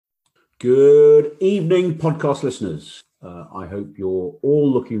Good evening, podcast listeners. I hope you're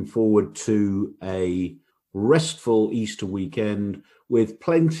all looking forward to a restful Easter weekend with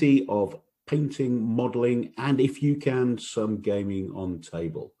plenty of painting, modelling, and if you can, some gaming on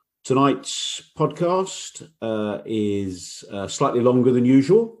table. Tonight's podcast is slightly longer than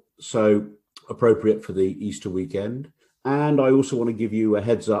usual, so appropriate for the Easter weekend. And I also want to give you a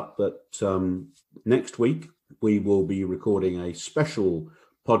heads up that next week we will be recording a special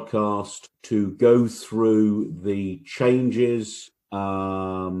podcast to go through the changes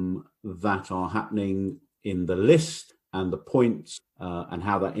that are happening in the list and the points and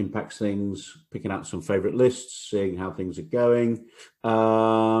how that impacts things, picking out some favorite lists, seeing how things are going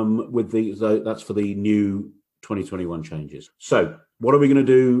that's for the new 2021 changes. So what are we going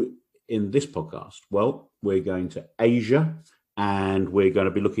to do in this podcast? Well, we're going to Asia and we're going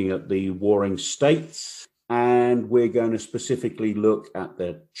to be looking at the warring states. And we're going to specifically look at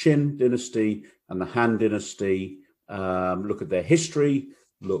the Qin dynasty and the Han dynasty, look at their history,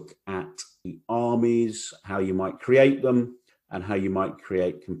 look at the armies, how you might create them, and how you might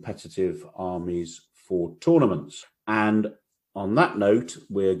create competitive armies for tournaments. And on that note,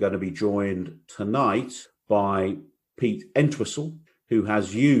 we're going to be joined tonight by Pete Entwistle, who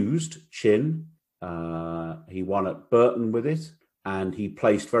has used Qin. He won at Burton with it. And he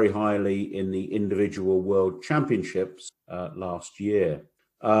placed very highly in the individual world championships last year.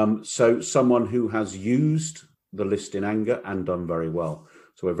 So someone who has used the list in anger and done very well.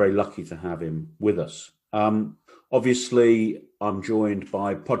 So we're very lucky to have him with us. Obviously, I'm joined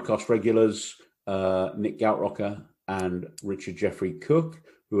by podcast regulars, Nick Goutrocker and Richard Jeffrey Cook,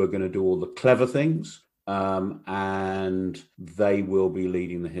 who are going to do all the clever things. And they will be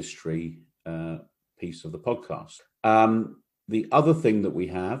leading the history piece of the podcast. The other thing that we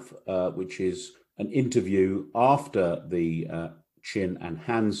have, which is an interview after the Qin and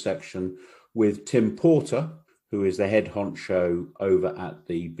Han section with Tim Porter, who is the head honcho over at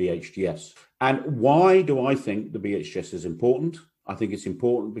the BHGS. And why do I think the BHGS is important? I think it's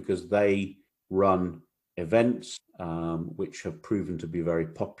important because they run events which have proven to be very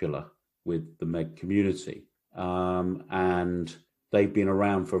popular with the MEG community. And they've been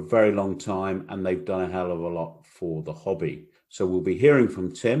around for a very long time and they've done a hell of a lot for the hobby. So we'll be hearing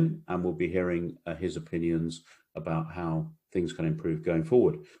from Tim and we'll be hearing his opinions about how things can improve going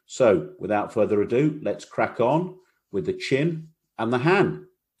forward. So without further ado, let's crack on with the Qin and the Han.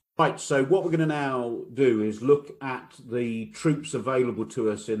 Right, so what we're going to now do is look at the troops available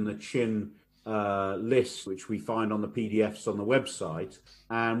to us in the Qin list, which we find on the PDFs on the website.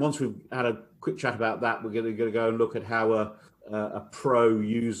 And once we've had a quick chat about that, we're going to go and look at how a pro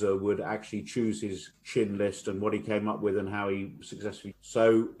user would actually choose his Qin list and what he came up with and how he successfully.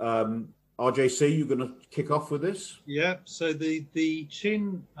 So, RJC, you're going to kick off with this? Yeah, so the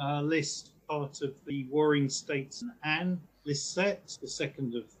Qin list, part of the Warring States and Han list set, the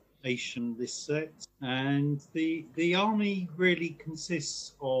second of Asian list set. And the army really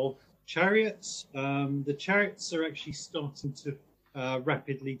consists of chariots. The chariots are actually starting to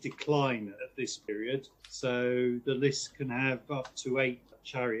rapidly decline at this period. So the list can have up to 8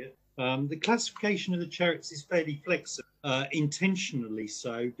 chariots. The classification of the chariots is fairly flexible, intentionally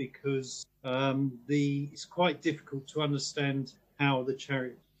so, because it's quite difficult to understand how the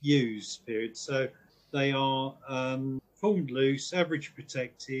chariot used period. So they are formed loose, average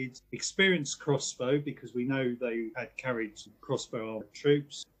protected, experienced crossbow, because we know they had carried crossbow armored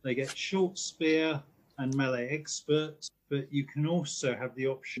troops. They get short spear and melee expert, but you can also have the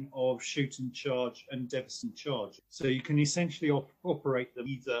option of shoot and charge and devastating charge. So you can essentially operate them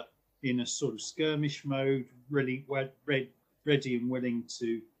either in a sort of skirmish mode, really ready and willing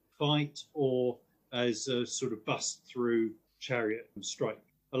to fight, or as a sort of bust through chariot and strike.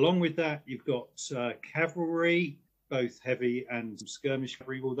 Along with that, you've got cavalry, both heavy and skirmish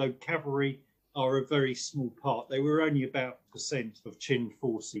cavalry, although cavalry are a very small part. They were only about % of Qin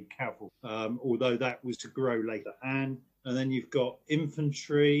forces cavalry, although that was to grow later. And then you've got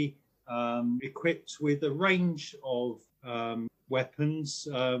infantry equipped with a range of weapons.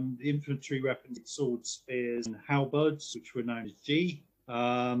 The infantry weapons, swords, spears, and halberds, which were known as Ji.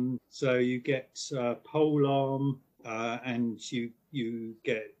 So you get polearm, and you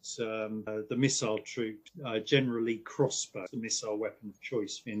get the missile troops, generally crossbow, the missile weapon of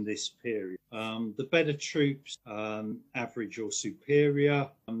choice in this period. The better troops, average or superior.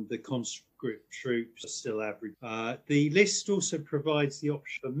 The conscript troops are still average. The list also provides the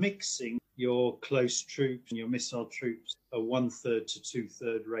option for mixing your close troops and your missile troops a 1/3 to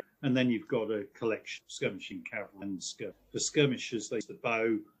 2/3 rate. And then you've got a collection of skirmishing cavalry and for skirmishers, they use the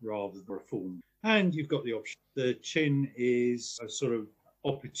bow rather than a form. And you've got the option. The Qin is a sort of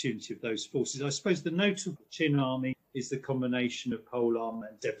opportunity of those forces. I suppose the notable Qin army is the combination of polearm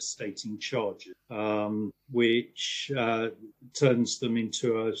and devastating charges, which turns them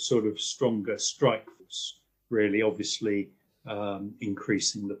into a sort of stronger strike force, really, obviously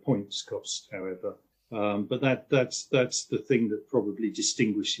increasing the points cost, however. But that's the thing that probably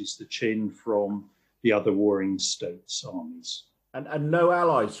distinguishes the Qin from the other warring states' armies. And no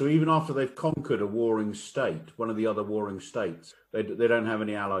allies. So even after they've conquered a warring state, one of the other warring states, they don't have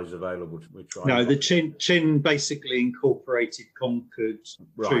any allies available to try. No, the Qin basically incorporated conquered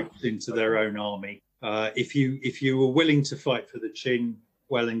troops into their own army. If you were willing to fight for the Qin,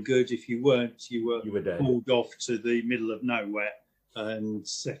 well and good. If you weren't, you were pulled off to the middle of nowhere and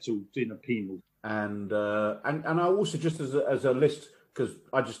settled in a penal. And I also, just as a list, because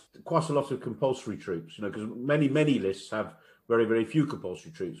quite a lot of compulsory troops, because many lists have very, very few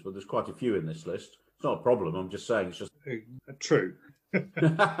compulsory troops, but there's quite a few in this list. It's not a problem. I'm just saying it's just true.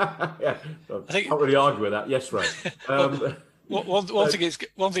 Yeah, I can't really argue with that. Yes, Ray. One thing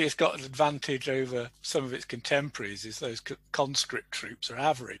it's got an advantage over some of its contemporaries is those conscript troops are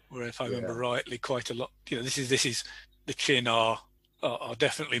average. Where, if I remember rightly, quite a lot. This is the Qin are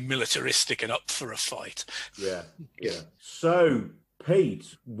definitely militaristic and up for a fight. Yeah. So,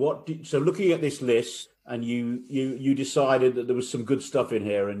 Pete, so looking at this list, and you decided that there was some good stuff in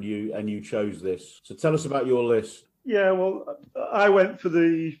here, and you chose this. So tell us about your list. Yeah, well, I went for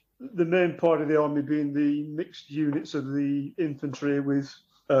the main part of the army being the mixed units of the infantry with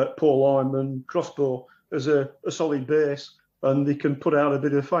polearm and crossbow as a solid base, and they can put out a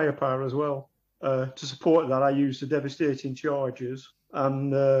bit of firepower as well. To support that, I used the devastating charges,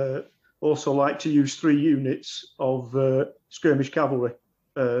 and also like to use 3 units of skirmish cavalry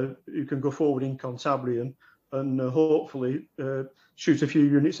who can go forward in Cantabrian and hopefully shoot a few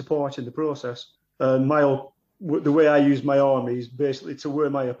units apart in the process. The way I use my army is basically to wear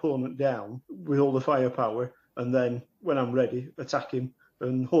my opponent down with all the firepower, and then when I'm ready, attack him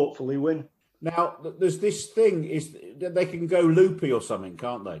and hopefully win. Now, there's this thing is that they can go loopy or something,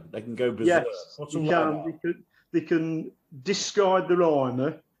 can't they? They can go berserk. Yes, they can discard their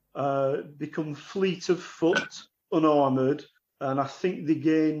armour, become fleet of foot, unarmoured, and I think they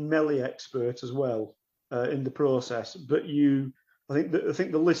gain melee expert as well in the process. But I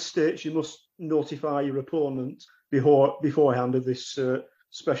think the list states you must notify your opponent beforehand of this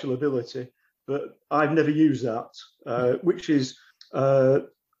special ability. But I've never used that, which is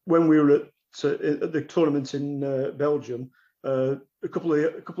when we were at the tournament in Belgium. A couple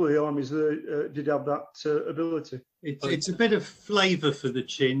of the armies did have that ability. It's a bit of flavour for the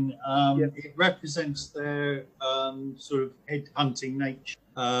Qin. It represents their sort of head-hunting nature,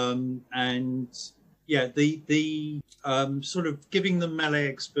 and the sort of giving them melee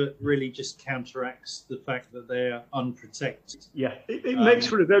expert really just counteracts the fact that they're unprotected. Yeah, it makes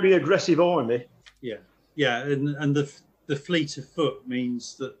for a very aggressive army. And the fleet of foot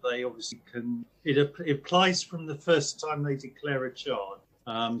means that they obviously can. It applies from the first time they declare a charge,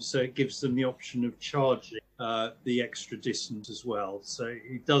 so it gives them the option of charging the extra distance as well. So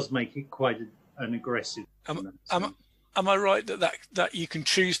it does make it quite an aggressive. Am I right that you can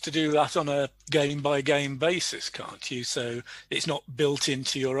choose to do that on a game by game basis, can't you? So it's not built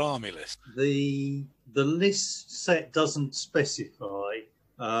into your army list. The list set doesn't specify.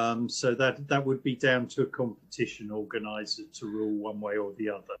 So that would be down to a competition organizer to rule one way or the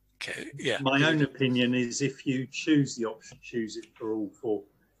other. Okay, yeah. My own opinion is if you choose the option, choose it for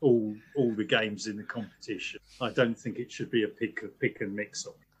all the games in the competition. I don't think it should be a pick and mix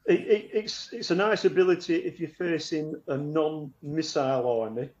option. It's a nice ability if you're facing a non-missile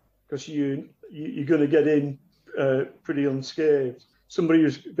army, because you're going to get in pretty unscathed. Somebody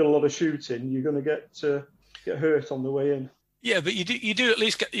who's got a lot of shooting, you're going to get hurt on the way in. Yeah, but you do at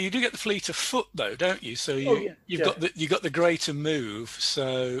least get the fleet of foot though, don't you? So you've got the greater move.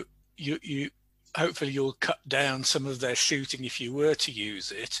 So you hopefully you'll cut down some of their shooting if you were to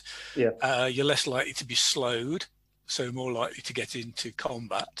use it. Yeah, you're less likely to be slowed, so more likely to get into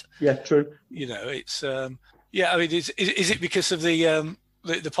combat. Yeah, true. It's I mean, is it because of the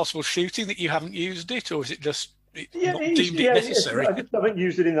possible shooting that you haven't used it, or is it just not deemed it necessary? I just haven't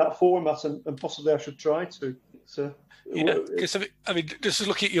used it in that format, and possibly I should try to. Because I mean, just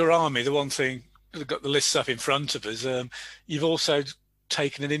looking at your army, the one thing we've got the lists up in front of us. You've also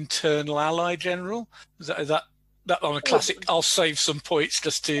taken an internal ally general. Is that on a classic? I'll save some points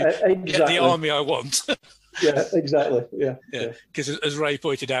just to get the army I want. Yeah, exactly. Yeah. Because as Ray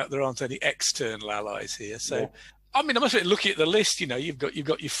pointed out, there aren't any external allies here. So, I mean, I must admit, looking at the list, you've got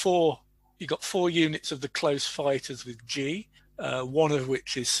your 4 units of the close fighters with G, one of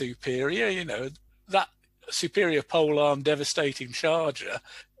which is superior. That superior polearm devastating charger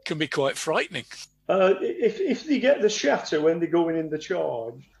can be quite frightening. If they get the shatter when they're going in the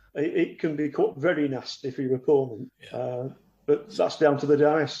charge, it can be very nasty for your opponent. Yeah. But that's down to the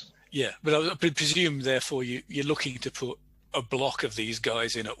dice. Yeah, but I presume, therefore, you're looking to put a block of these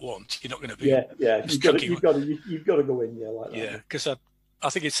guys in at once. You're not going to be you've got to go in like that. Yeah, because I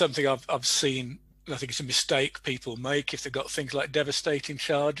think it's something I've seen. I think it's a mistake people make if they've got things like devastating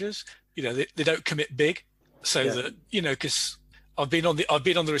charges. They don't commit big, so that because I've been on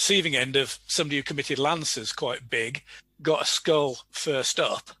the receiving end of somebody who committed lancers quite big, got a skull first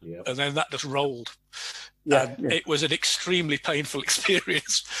up, and then that just rolled. It was an extremely painful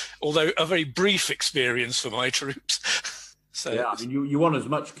experience, although a very brief experience for my troops. So I mean, you want as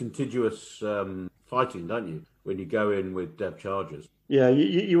much contiguous fighting, don't you, when you go in with dev charges? Yeah,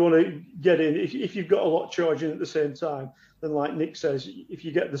 you want to get in. If you've got a lot charging at the same time, then like Nick says, if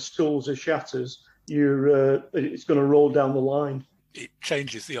you get the skulls or shatters, it's going to roll down the line. It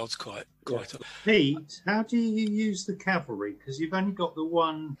changes the odds quite a lot. Pete, how do you use the cavalry? Because you've only got the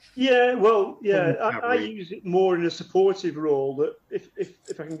one. Yeah, well, I use it more in a supportive role. That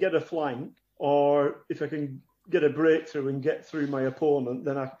if I can get a flank, or if I can get a breakthrough and get through my opponent,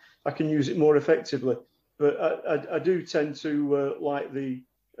 then I can use it more effectively. But I do tend to like the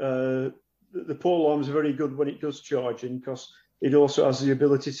polearm is very good when it does charge in, because it also has the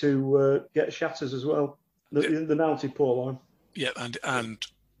ability to get shatters as well. The mounted polearm. Yeah, and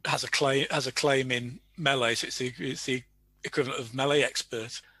has a claim in melee. So it's the equivalent of melee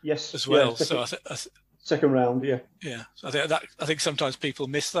expert. Yes, as well. Yeah, second round, yeah. Yeah, so I think sometimes people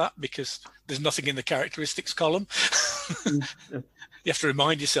miss that because there's nothing in the characteristics column. You have to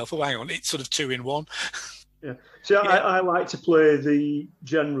remind yourself, oh, hang on, it's sort of 2 in 1. Yeah. See, I like to play the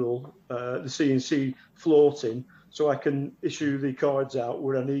general, the CNC floating, so I can issue the cards out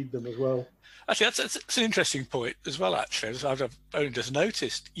where I need them as well. Actually, that's an interesting point as well, actually. I've only just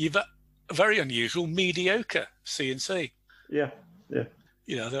noticed. You've a very unusual, mediocre CNC. Yeah.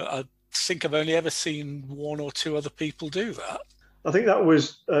 I think I've only ever seen 1 or 2 other people do that. I think that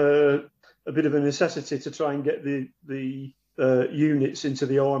was a bit of a necessity to try and get the units into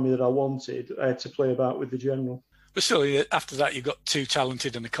the army that I wanted. I had to play about with the general. But still, after that, you've got 2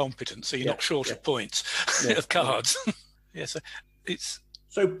 talented and a competent, so you're not short of points of cards. So it's...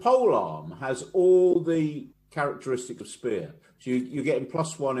 So polearm has all the characteristics of spear. So you're getting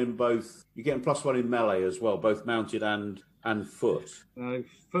 +1 in both. You're getting +1 in melee as well, both mounted and foot.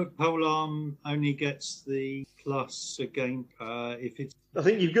 Foot polearm only gets the plus again if it's. I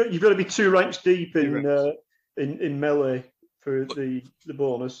think you've got to be 2 ranks deep in melee for the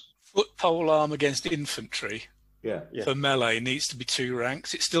bonus. Foot polearm against infantry. Yeah. For melee needs to be 2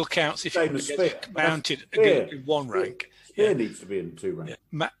 ranks. It still counts if you're mounted in 1 rank. Spear needs to be in 2 ranks.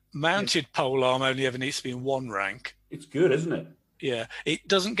 Yeah. Mounted polearm only ever needs to be in 1 rank. It's good, isn't it? Yeah. It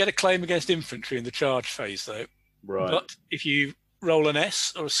doesn't get a claim against infantry in the charge phase, though. Right. But if you roll an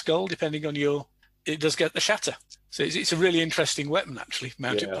S or a skull, depending on it does get the shatter. So it's a really interesting weapon, actually,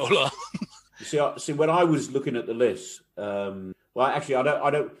 mounted polearm. See, when I was looking at the list, well, actually, I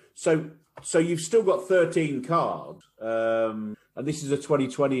don't. So you've still got 13 cards, and this is a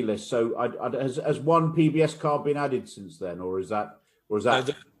 2020 list. So has 1 PBS card been added since then, or is that? No,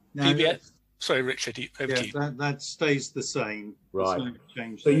 PBS? Sorry, Richard. That stays the same. Right.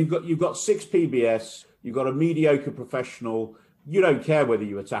 So you've got 6 PBS. You've got a mediocre professional. You don't care whether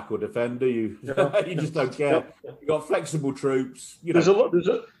you attack or defend, do you? You just don't care. You've got flexible troops. There's a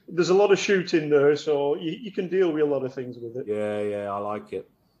lot of shooting there, so you can deal with a lot of things with it. Yeah, I like it.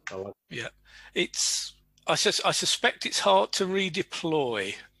 Yeah, I suspect it's hard to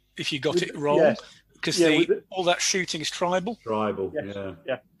redeploy if you got it wrong, because all that shooting is tribal.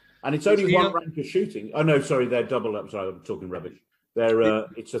 Yeah. And it's only 1 rank of shooting. Oh no, sorry, they're double up. Sorry, I'm talking rubbish.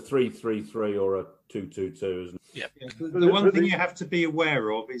 It's a 3-3-3 or a 2-2-2, isn't it? Yeah. The one thing you have to be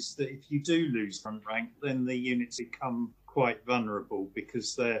aware of is that if you do lose front rank, then the units become quite vulnerable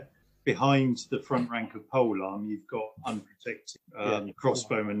because they're behind the front rank of polearm. You've got unprotected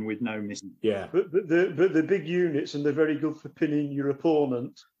crossbowmen with no missing. Yeah. But the big units, and they're very good for pinning your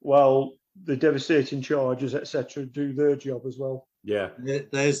opponent, while the devastating charges, etc., do their job as well. Yeah.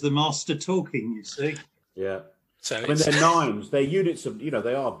 There's the master talking, you see. Yeah. So I mean, they're 9s. They're units of,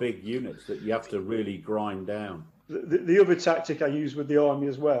 they are big units that you have to really grind down. The other tactic I use with the army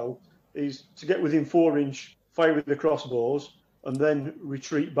as well is to get within 4-inch, fire with the crossbows, and then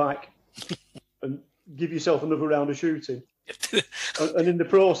retreat back and give yourself another round of shooting. And in the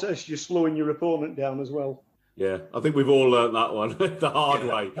process, you're slowing your opponent down as well. Yeah, I think we've all learned that one the hard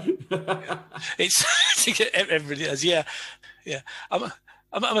way. It's everybody does. Yeah. I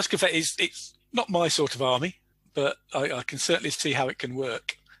must confess, not my sort of army, but I can certainly see how it can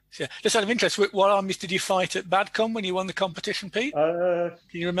work. Yeah. Just out of interest, what armies did you fight at Badcom when you won the competition, Pete? Can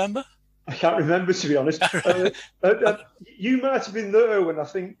you remember? I can't remember, to be honest. You might have been there when I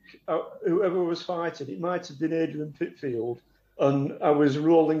think whoever was fighting, it might have been Adrian Pitfield, and I was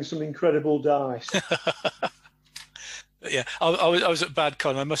rolling some incredible dice. Yeah, I was at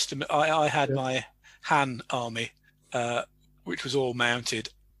Badcon. I must admit, I had my Han army, which was all mounted,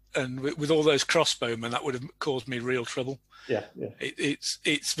 and with all those crossbowmen, that would have caused me real trouble. Yeah.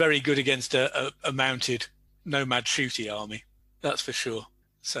 It's very good against a mounted nomad shooty army, that's for sure.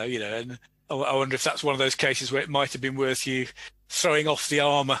 So, and I wonder if that's one of those cases where it might have been worth you throwing off the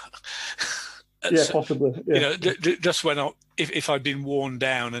armour. Possibly. Yeah. Just when if I'd been worn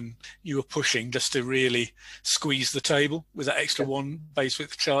down and you were pushing, just to really squeeze the table with that extra one base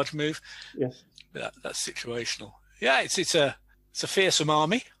width charge move. Yes. That's situational. Yeah, it's a fearsome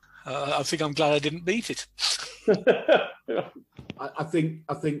army. I think I'm glad I didn't beat it. I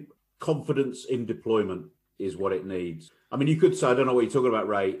think confidence in deployment is what it needs. I mean, you could say, I don't know what you're talking about,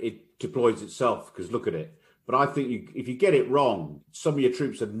 Ray. It deploys itself because look at it. But I think if you get it wrong, some of your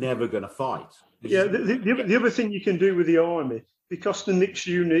troops are never going to fight. The other thing you can do with the army, because the mixed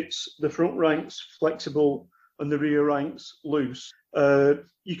units, the front ranks flexible and the rear ranks loose,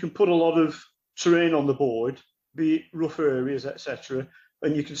 you can put a lot of terrain on the board, be it rough areas, etc.,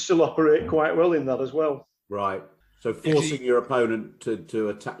 and you can still operate quite well in that as well. Right. So forcing your opponent to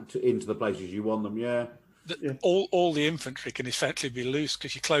attack into the places you want them, All the infantry can effectively be loose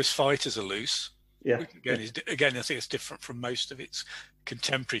because your close fighters are loose. Yeah. Again, I think it's different from most of its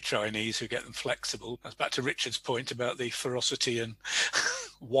contemporary Chinese who get them flexible. That's back to Richard's point about the ferocity and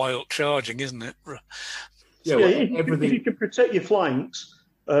wild charging, isn't it? If you can protect your flanks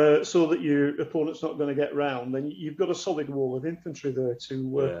so that your opponent's not going to get round, then you've got a solid wall of infantry there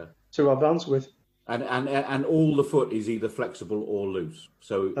to advance with. And all the foot is either flexible or loose.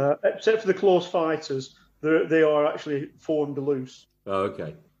 So except for the close fighters, they are actually formed loose. Oh,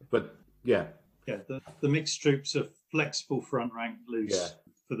 okay, but yeah. Yeah, the mixed troops are flexible front rank loose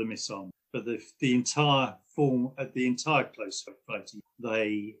for the missile, but the entire close fighting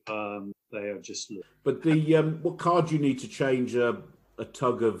they are just loose. But the what card do you need to change a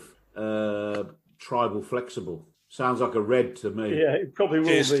tug of tribal flexible? Sounds like a red to me. Yeah, it probably will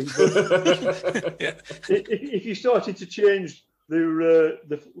be. But if you started to change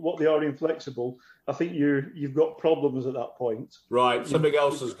what they are inflexible, I think you've got problems at that point. Right, something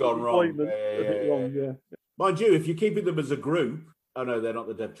else has gone wrong. Yeah. Mind you, if you're keeping them as a group, oh no, they're not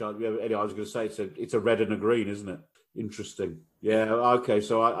the dev chart. Anyway, I was going to say it's a red and a green, isn't it? Interesting. Yeah. Okay.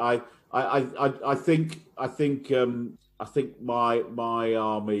 So I think my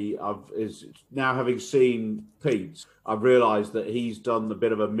army is now, having seen Pete's, I've realised that he's done a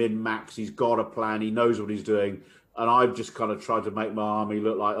bit of a min-max. He's got a plan. He knows what he's doing. And I've just kind of tried to make my army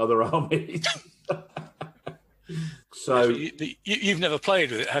look like other armies. So you've never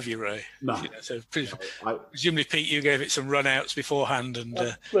played with it, have you, Ray? No. Presumably, Pete, you gave it some run-outs beforehand. And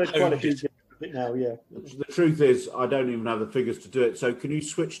played quite a few games with it now, yeah. The truth is, I don't even have the figures to do it. So can you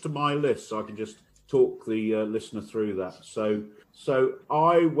switch to my list so I can just talk the listener through that? So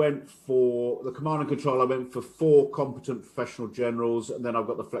I went for the command and control. I went for 4 competent professional generals, and then I've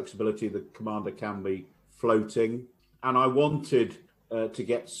got the flexibility the commander can be floating. And I wanted to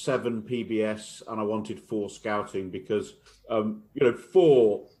get 7 PBS, and I wanted 4 scouting because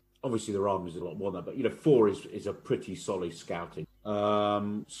 4, obviously their army is a lot more than that, but 4 is a pretty solid scouting.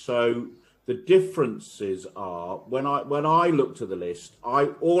 So the differences are when I looked at the list,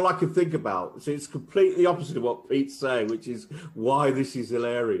 all I could think about, so it's completely opposite of what Pete's saying, which is why this is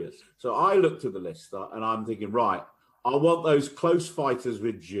hilarious. So I looked at the list and I'm thinking, right, I want those close fighters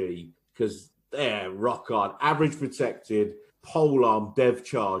with G because they're rock hard, average protected, polearm, dev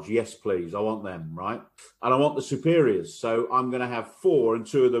charge. Yes, please. I want them, right? And I want the superiors. So I'm going to have 4 and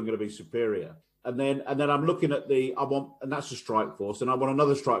 2 of them are going to be superior. And then I'm looking at and that's a strike force. And I want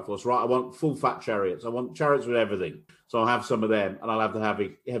another strike force, right? I want full fat chariots. I want chariots with everything. So I'll have some of them, and I'll have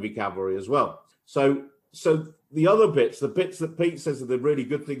the heavy cavalry as well. So the other bits, the bits that Pete says are the really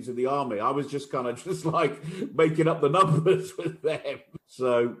good things in the army, I was just kind of just like making up the numbers with them.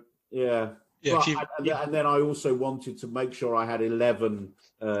 So yeah. And then I also wanted to make sure I had 11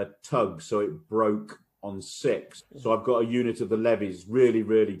 tugs, so it broke on 6. So I've got a unit of the levies, really,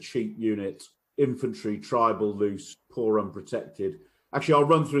 really cheap unit, infantry, tribal, loose, poor, unprotected. Actually, I'll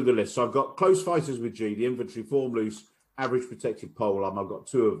run through the list. So I've got close fighters with G, the infantry, form loose, average protected polearm. I've got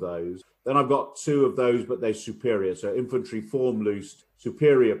 2 of those. Then I've got 2 of those, but they're superior. So infantry, form loose,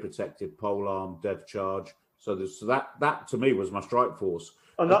 superior protected polearm, dev charge. So that to me was my strike force.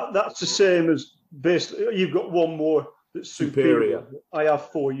 And that's the same as basically, you've got one more that's superior. I have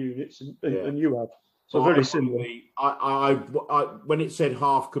 4 units, and you have. So very similar. When it said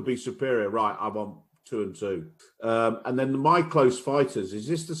half could be superior, right, I want 2 and 2. And then my close fighters, is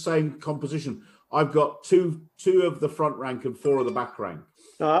this the same composition? I've got two of the front rank and 4 of the back rank.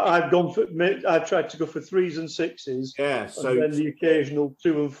 I've tried to go for 3s and 6s. Yeah, so and then the occasional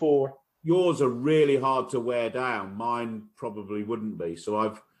 2 and 4. Yours are really hard to wear down. Mine probably wouldn't be. So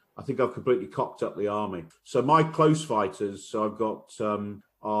I think I've completely cocked up the army. So my close fighters, so I've got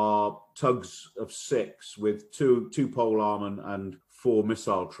are tugs of 6 with two pole armor and 4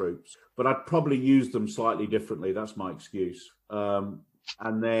 missile troops. But I'd probably use them slightly differently. That's my excuse.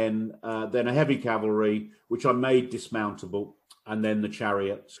 And then a heavy cavalry, which I made dismountable, and then the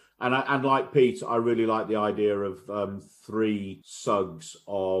chariots. And like Pete, I really like the idea of 3 sugs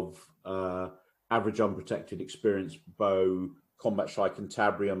of average unprotected experienced bow, combat strike,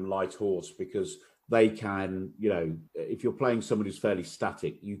 and light horse, because they can, if you're playing somebody who's fairly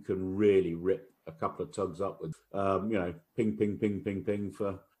static, you can really rip a couple of tugs up with, ping, ping, ping, ping, ping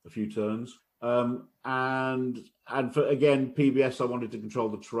for a few turns. And for, again, PBS, I wanted to control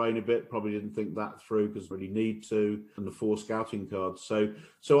the terrain a bit. Probably didn't think that through because I really need to, and the 4 scouting cards.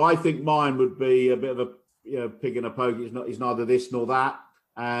 So I think mine would be a bit of a pig in a poke. It's neither this nor that.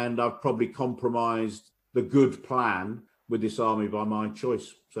 And I've probably compromised the good plan with this army by my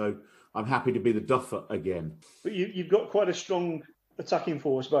choice. So I'm happy to be the duffer again. But you've got quite a strong attacking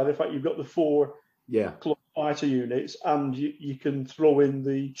force by the fact you've got the 4 close fighter units, and you can throw in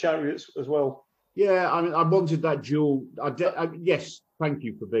the chariots as well. Yeah, I mean, I wanted that dual. Yes, thank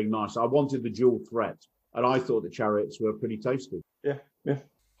you for being nice. I wanted the dual threat, and I thought the chariots were pretty tasty. Yeah.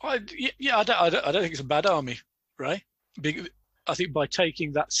 I don't think it's a bad army, right? I think by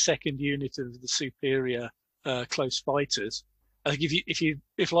taking that second unit of the superior close fighters, I think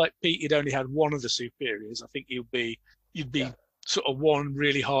if like Pete, you'd only had one of the superiors, I think you'd be sort of one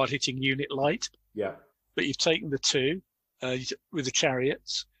really hard hitting unit light. Yeah. But you've taken the 2 with the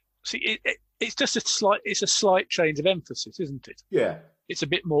chariots. See, it's just a slight change of emphasis, isn't it? Yeah. It's a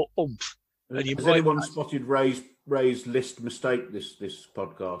bit more oomph. Has anyone spotted Ray's list mistake this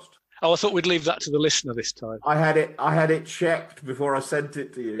podcast? Oh, I thought we'd leave that to the listener this time. I had it checked before I sent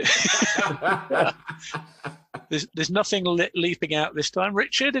it to you. There's nothing leaping out this time.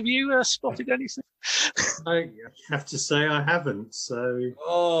 Richard, have you spotted anything? I have to say I haven't. So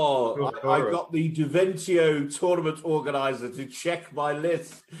I got the Duventio tournament organizer to check my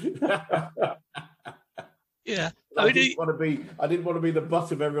list. Yeah, I didn't want to be the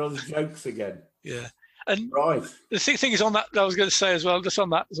butt of everyone's jokes again. Yeah. And right. The thing is on that, I was going to say as well, just on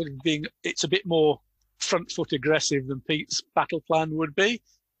that sort of it's a bit more front foot aggressive than Pete's battle plan would be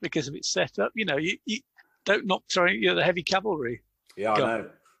because of its setup. You don't knock throwing the heavy cavalry. Yeah, I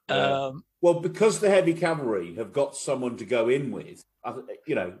know. Well, because the heavy cavalry have got someone to go in with,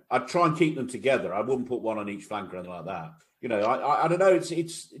 I'd try and keep them together. I wouldn't put one on each flank or anything like that. I don't know.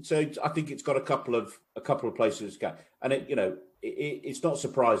 I think it's got a couple of places to go, and it's not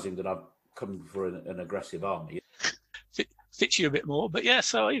surprising that I've come for an aggressive army. Fits you a bit more, but yeah.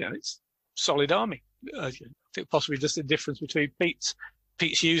 So it's solid army. I think possibly just the difference between Pete's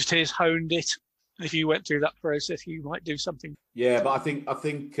used his, honed it. And if you went through that process, you might do something. Yeah, but I think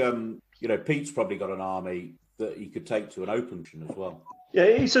Pete's probably got an army that he could take to an open as well. Yeah,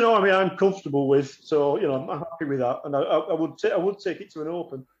 it's an army I'm comfortable with, so I'm happy with that, and I would take it to an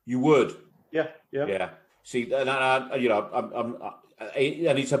open. You would? Yeah. See, and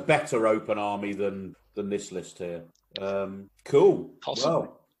it's a better open army than this list here. Cool. Possibly.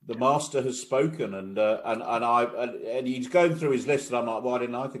 Well, the master has spoken, and he's going through his list, and I'm like, why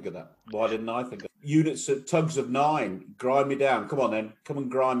didn't I think of that? Units at tugs of 9, grind me down. Come on, then, come and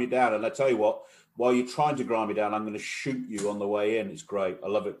grind me down. And I tell you what, while you're trying to grind me down, I'm going to shoot you on the way in. It's great. I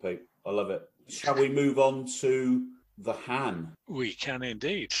love it, Pete. I love it. Shall we move on to the Han? We can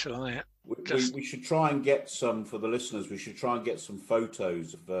indeed. Shall I? We should try and get some for the listeners. We should try and get some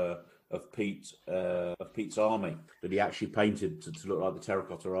photos of Pete's army that he actually painted to look like the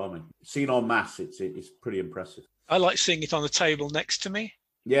terracotta army. Seen en masse, it's pretty impressive. I like seeing it on the table next to me.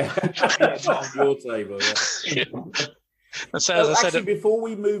 Yeah, on your table. Yeah. So, as I said, before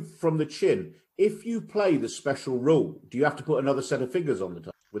we move from the chin, if you play the special rule, do you have to put another set of figures on the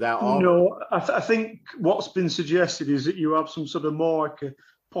top without armor? No, I think what's been suggested is that you have some sort of marker,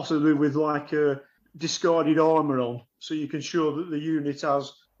 possibly with like a discarded armor on, so you can show that the unit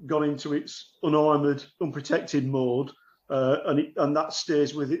has gone into its unarmored, unprotected mode, and that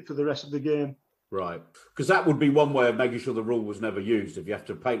stays with it for the rest of the game. Right. Because that would be one way of making sure the rule was never used, if you have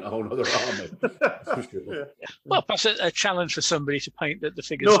to paint a whole other army. For sure. Well, perhaps a challenge for somebody to paint the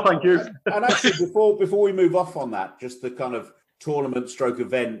figures. No, thank you. And actually, before we move off on that, just the kind of tournament stroke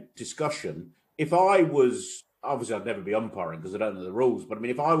event discussion, if I was, obviously I'd never be umpiring because I don't know the rules, but I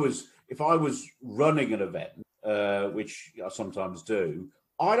mean, if I was running an event, which I sometimes do,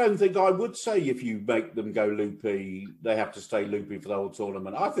 I don't think I would say if you make them go loopy, they have to stay loopy for the whole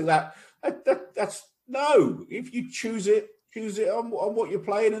tournament. I think that's no. If you choose it on what you're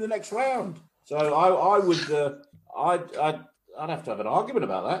playing in the next round. So I would, I'd have to have an argument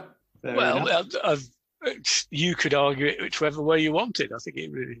about that. You could argue it whichever way you wanted. I think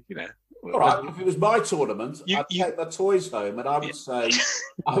it really, All right, if it was my tournament, I'd take my toys home, and I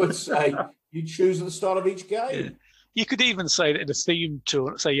would say you choose at the start of each game. Yeah. You could even say that in a themed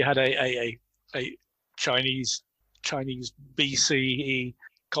tournament, say you had a Chinese BCE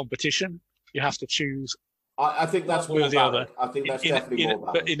competition, you have to choose. I think that's one or the other. I think that's definitely more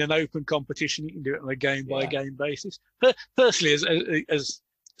valid. But in an open competition, you can do it on a game-by-game basis. Personally, as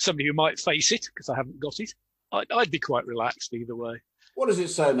somebody who might face it, because I haven't got it, I'd be quite relaxed either way. What does it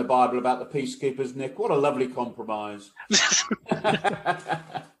say in the Bible about the peacekeepers, Nick? What a lovely compromise.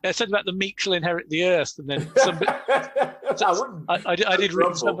 It said about the meek shall inherit the earth, and then somebody, I did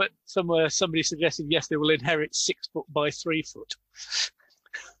read somewhere somebody suggested, yes, they will inherit 6 foot by 3 foot.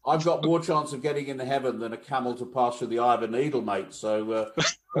 I've got more chance of getting into heaven than a camel to pass through the eye of a needle, mate. So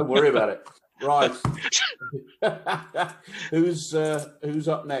don't worry about it. Right. Who's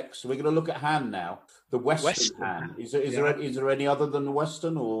up next? So we're going to look at Han now. The Western Han. Is there any other than the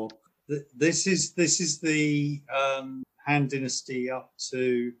Western, or this is the Han dynasty up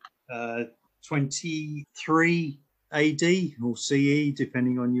to 23 AD or CE,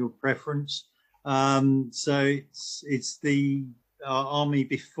 depending on your preference. So it's the army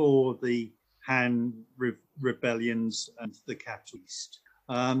before the Han rebellions and the capital east.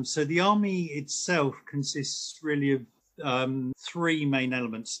 So the army itself consists really of 3 main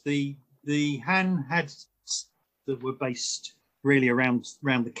elements. The Han had that were based really around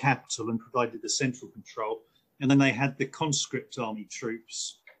the capital and provided the central control, and then they had the conscript army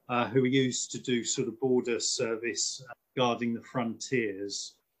troops who were used to do sort of border service, guarding the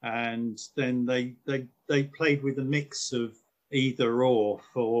frontiers, and then they played with a mix of either or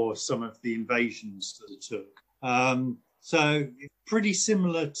for some of the invasions that it took. So pretty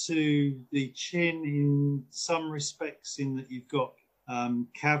similar to the Qin in some respects, in that you've got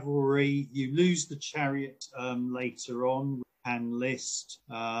cavalry. You lose the chariot later on with Han list,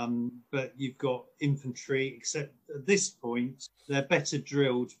 but you've got infantry, except at this point they're better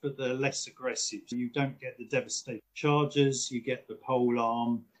drilled, but they're less aggressive. So you don't get the devastating charges, you get the pole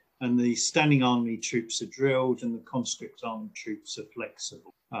arm, and the standing army troops are drilled and the conscript army troops are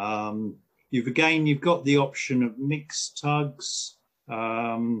flexible. You've got the option of mixed tugs,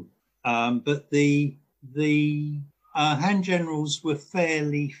 but the Han generals were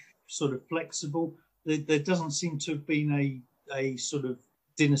fairly sort of flexible. There doesn't seem to have been a sort of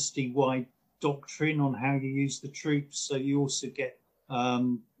dynasty-wide doctrine on how you use the troops. So you also get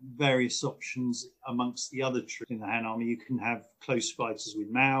various options amongst the other troops in the Han army. You can have close fighters with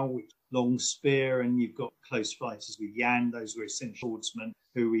Mao, with long spear, and you've got close fighters with Yan. Those were essential swordsmen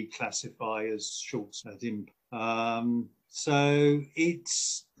who we classify as short-sword imp. So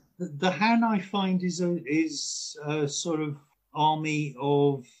it's the Han, I find, is a sort of army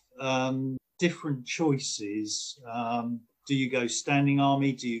of different choices. Do you go standing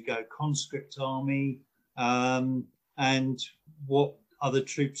army? Do you go conscript army? And what other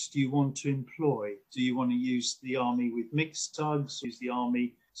troops do you want to employ? Do you want to use the army with mixed tugs? Use the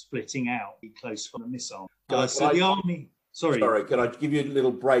army splitting out, be close for the missile? The army. Sorry, can I give you a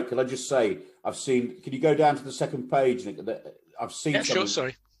little break? Can I just say, can you go down to the second page, Nick? I've seen something. Sure,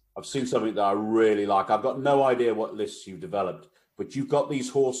 sorry. I've seen something that I really like. I've got no idea what lists you've developed, but you've got these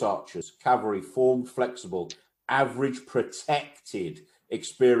horse archers, cavalry, formed, flexible, average, protected,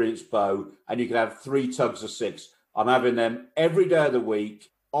 experienced bow, and you can have 3 tugs of 6. I'm having them every day of the week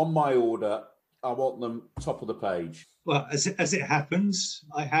on my order. I want them top of the page. Well, as it happens,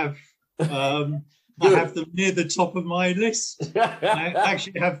 I have I have them near the top of my list. I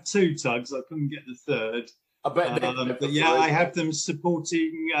actually have 2 tugs. I couldn't get the third. I bet. But yeah, I have them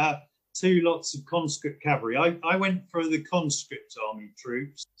supporting 2 lots of conscript cavalry. I went for the conscript army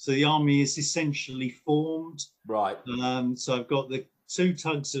troops. So the army is essentially formed. Right. So I've got the 2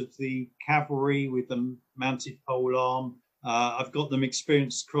 tugs of the cavalry with the mounted pole arm. I've got them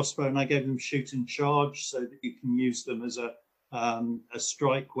experienced crossbow, and I gave them shoot and charge so that you can use them as a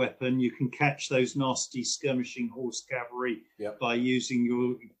strike weapon. You can catch those nasty skirmishing horse cavalry by using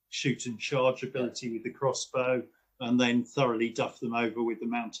your shoot and charge ability with the crossbow, and then thoroughly duff them over with the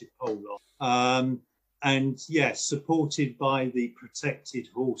mounted pole arm. And yes, supported by the protected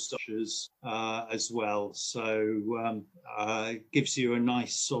horse archers as well. So it gives you a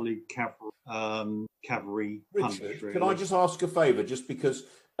nice solid cavalry punch. Richard, Really. can I just ask a favour? Just because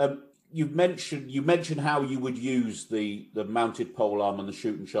you mentioned how you would use the mounted pole arm and the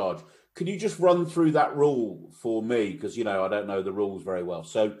shoot and charge. Can you just run through that rule for me? Because I don't know the rules very well.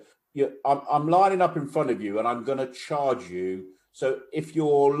 So I'm lining up in front of you, and I'm going to charge you. So if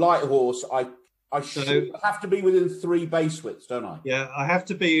you're light horse, I should have to be within 3 base widths, don't I? Yeah, I have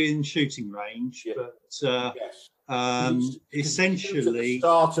to be in shooting range, but yes. Essentially, at the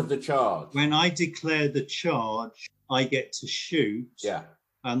start of the charge, when I declare the charge, I get to shoot. Yeah,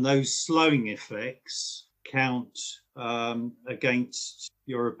 and those slowing effects count against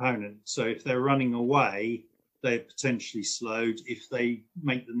your opponent. So if they're running away, they're potentially slowed. If they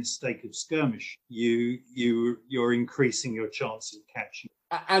make the mistake of skirmish, you're increasing your chance of catching.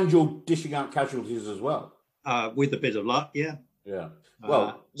 And you're dishing out casualties as well. With a bit of luck, yeah. Yeah.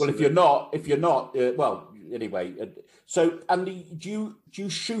 Well, if you're not, well, anyway. So, Andy, do you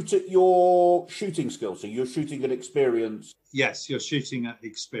shoot at your shooting skill? So you're shooting at experience. Yes, you're shooting at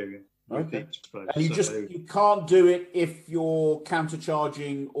experience. Okay. And you can't do it if you're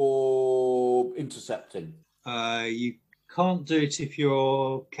countercharging or intercepting. You can't do it if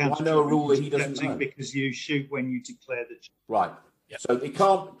you're countercharging. I know a rule that he doesn't know. Because you shoot when you declare the charge. Right. Yep. So they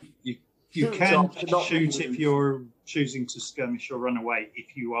can't. You can shoot if you're choosing to skirmish or run away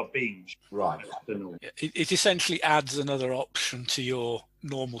if you are being shot. Right. It essentially adds another option to your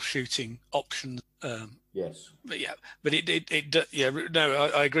normal shooting option. Yes. But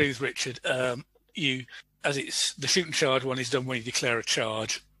I agree with Richard. As it's the shoot and charge one is done when you declare a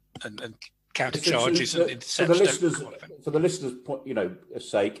charge, and counter charges and intercepts. For the listeners' point,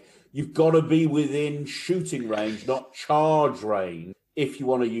 sake, you've got to be within shooting range, not charge range, if you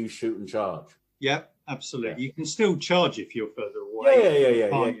want to use shoot and charge. Yeah, absolutely. Yeah. You can still charge if you're further away.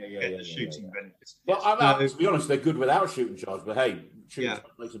 Yeah. The shooting benefits. Well, to be honest, they're good without shoot and charge, but hey, shoot and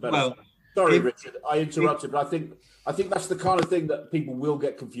charge makes it better. Well, sorry, Richard, I interrupted, but I think that's the kind of thing that people will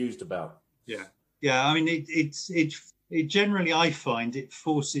get confused about. Yeah. I mean, it generally, I find it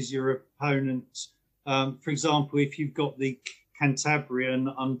forces your opponent. For example, if you've got the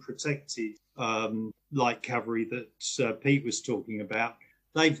Cantabrian unprotected light cavalry that Pete was talking about,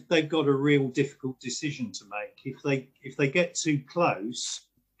 they've got a real difficult decision to make. If they get too close,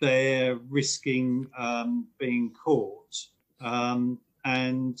 they're risking being caught.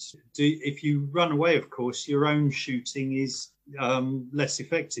 If you run away, of course, your own shooting is less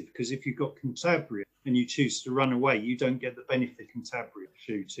effective, because if you've got Cantabria and you choose to run away, you don't get the benefit of Cantabria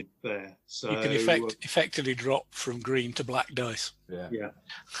shooting there. So you can effectively drop from green to black dice. Yeah.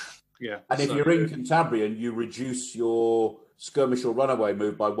 And if you're in Cantabrian, you reduce your skirmish or runaway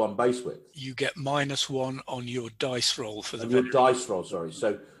move by 1 base width. You get -1 on your dice roll for your dice roll. Sorry,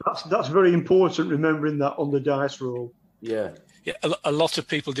 so that's very important. Remembering that on the dice roll. Yeah. A lot of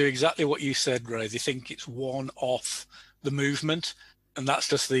people do exactly what you said, Ray. They think it's 1 off the movement, and that's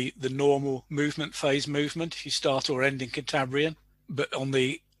just the normal movement phase movement if you start or end in Cantabrian. But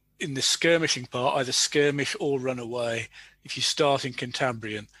in the skirmishing part, either skirmish or run away, if you start in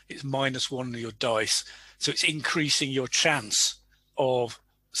Cantabrian, it's -1 on your dice. So it's increasing your chance of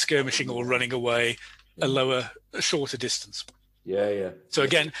skirmishing or running away a shorter distance. Yeah. So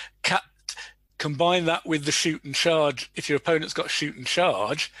again, combine that with the shoot and charge. If your opponent's got shoot and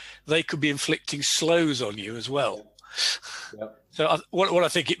charge, they could be inflicting slows on you as well. Yep. So what I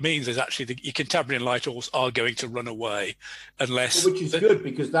think it means is actually your Cantabrian light horse are going to run away unless... Which is good,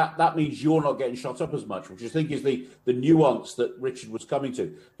 because that means you're not getting shot up as much, which I think is the nuance that Richard was coming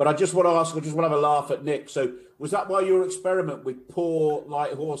to. But I just want to have a laugh at Nick. So was that why your experiment with poor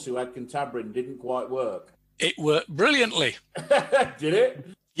light horse who had Cantabrian didn't quite work? It worked brilliantly. Did it?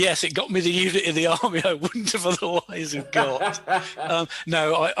 Yes, it got me the unit in the army I wouldn't have otherwise have got.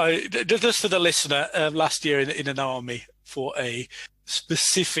 I just for the listener, last year in an army for a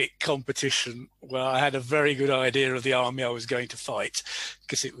specific competition where I had a very good idea of the army I was going to fight,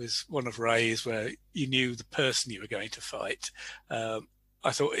 because it was one of Ray's where you knew the person you were going to fight.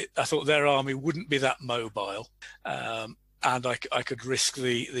 I thought their army wouldn't be that mobile, and I could risk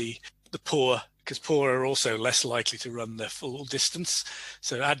the poor, because poor are also less likely to run their full distance.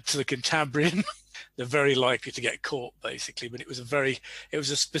 So add to the Cantabrian, they're very likely to get caught, basically. But it was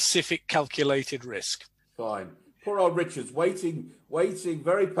a specific calculated risk. Fine. Poor old Richard's waiting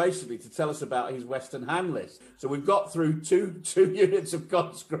very patiently to tell us about his Western hand list. So we've got through two units of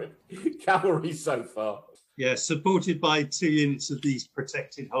conscript cavalry so far. Yeah, supported by 2 units of these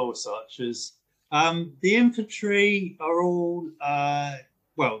protected horse archers. The infantry are all,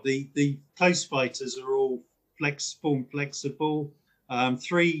 the close fighters are all flexible.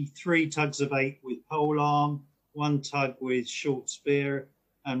 Three tugs of 8 with pole arm, 1 tug with short spear,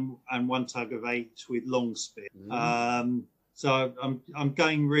 and 1 tug of 8 with long spear. So I'm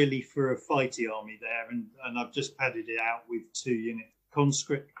going really for a fighty army there, and I've just padded it out with 2 unit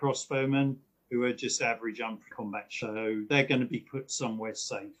conscript crossbowmen who are just average combat. So they're going to be put somewhere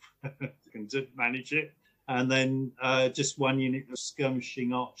safe and manage it. And then just 1 unit of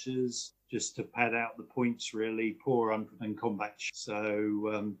skirmishing archers just to pad out the points, really, poor and combat.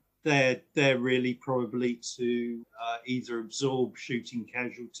 So they're really probably to either absorb shooting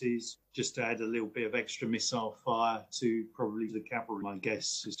casualties, just to add a little bit of extra missile fire to probably the cavalry, my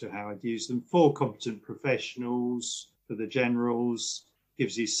guess, as to how I'd use them. 4 competent professionals for the generals,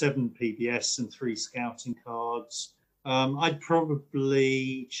 gives you 7 PBS and 3 scouting cards. I'd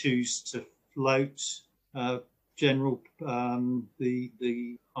probably choose to float general,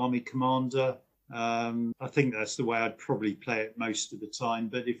 the army commander. I think that's the way I'd probably play it most of the time.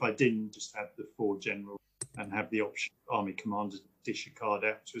 But if I didn't, just have the 4 generals and have the option army commander dish a card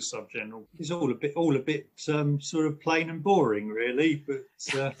out to a sub general. It's all a bit sort of plain and boring, really. But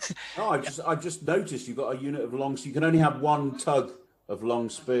no, I just noticed you've got a unit of long. So you can only have 1 tug of long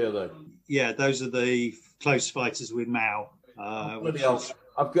spear, though. Yeah, those are the close fighters with Mao.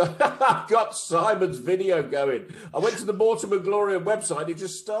 I've got Simon's video going. I went to the Mortimer Glorian website. It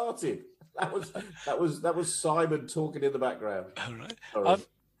just started. That was Simon talking in the background. All right,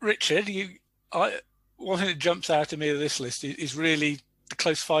 Richard. One thing that jumps out at me of this list is really the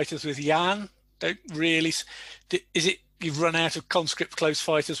close fighters with Yan. Don't really. Is it you've run out of conscript close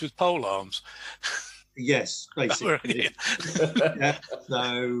fighters with pole arms? Yes, basically. Yeah.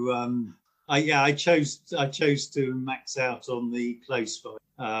 So I chose to max out on the close fight.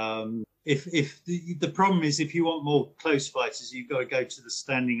 If the problem is, if you want more close fighters, you've got to go to the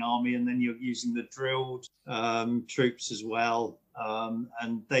standing army, and then you're using the drilled troops as well,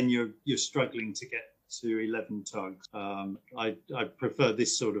 and then you're struggling to get to 11 tugs. I prefer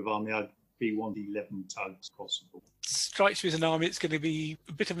this sort of army. I'd be 11 tugs possible. Strikes me as an army it's going to be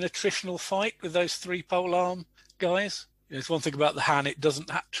a bit of an attritional fight with those 3 pole arm guys. It's one thing about the Han, it doesn't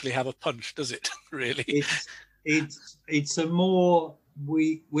actually have a punch, does it? Really? It's a more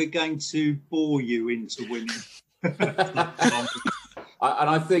we're going to bore you into winning. And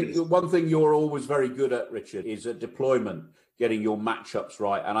I think one thing you're always very good at, Richard, is at deployment, getting your matchups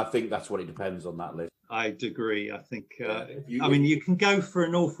right. And I think that's what it depends on that list. I'd agree. I think, you can go for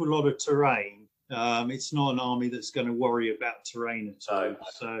an awful lot of terrain. It's not an army that's going to worry about terrain at all.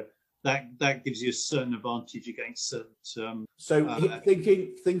 So that gives you a certain advantage against certain.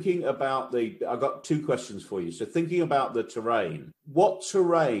 Thinking about I've got 2 questions for you. So thinking about the terrain, what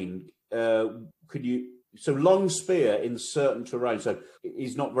terrain could you? So long spear in certain terrain. So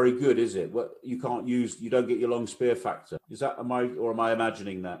is not very good, is it? What you don't get your long spear factor. Is that am I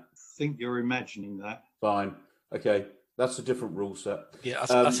imagining that? I think you're imagining that. Fine. Okay. That's a different rule set. Yeah,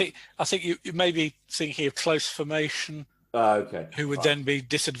 I think you may be thinking of close formation. Okay. Who would then be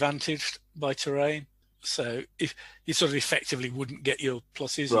disadvantaged by terrain. So if you sort of effectively wouldn't get your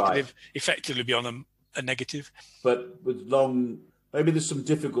pluses, you could effectively be on a negative. But with long, maybe there's some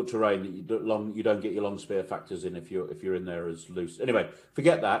difficult terrain that you don't get your long spear factors in if you're in there as loose. Anyway,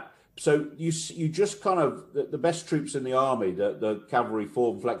 forget that. So you just kind of the best troops in the army, the cavalry,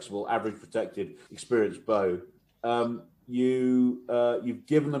 form, flexible, average protected, experienced bow. You've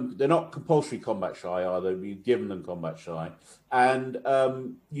given them. They're not compulsory combat shy either. You've given them combat shy, and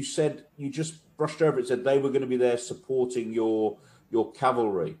you said you just brushed over it. Said they were going to be there supporting your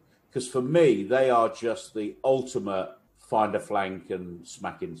cavalry, because for me they are just the ultimate find a flank and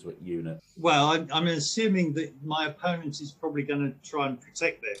smack into it unit. Well, I'm assuming that my opponent is probably going to try and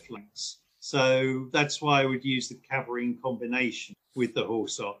protect their flanks. So that's why I would use the cavalry in combination with the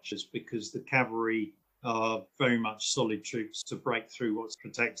horse archers, because the cavalry are very much solid troops to break through what's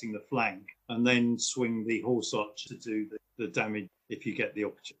protecting the flank, and then swing the horse archer to do the damage if you get the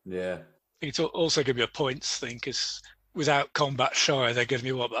opportunity. Yeah. It's also going to be a points thing, because without combat shy, they're going to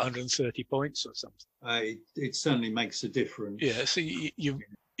be 130 points or something. It certainly makes a difference. Yeah, so you'll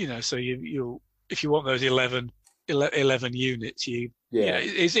if you want those 11 units,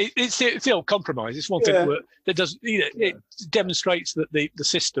 it's the old compromise. It's one thing that does it demonstrates that the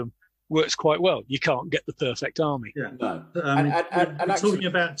system works quite well. You can't get the perfect army. Yeah, no. We're talking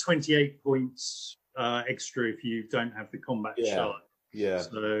about 28 points extra if you don't have the combat shy. Yeah.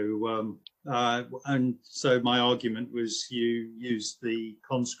 So and so my argument was you use the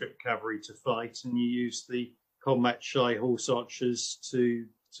conscript cavalry to fight, and you use the combat shy horse archers to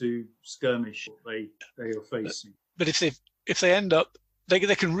skirmish what they are facing. But if they end up, they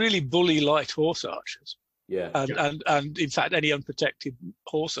can really bully light horse archers. Yeah. And in fact, any unprotected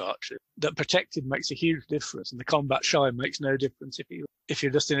horse archer, that protected makes a huge difference, and the combat shy makes no difference if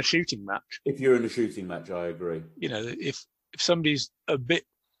you're just in a shooting match. If you're in a shooting match, I agree. You know, if somebody's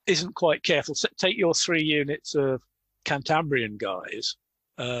isn't quite careful, take your 3 units of Cantabrian guys.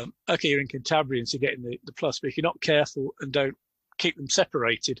 Okay, you're in Cantabrian, so you're getting the plus, but if you're not careful and don't keep them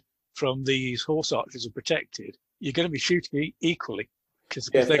separated from these horse archers and protected, you're going to be shooting equally. Because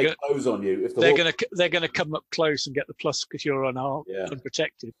if they close on you, if they're going to come up close and get the plus because you're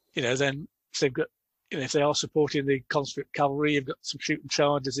unprotected. You know, then if they've got, you know, if they are supporting the conscript cavalry, you've got some shooting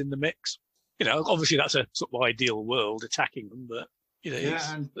chargers in the mix. You know, obviously that's a sort of ideal world attacking them, but you know.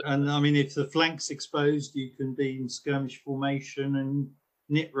 Yeah, and I mean, if the flank's exposed, you can be in skirmish formation and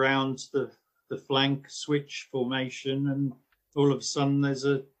knit round the flank, switch formation, and all of a sudden there's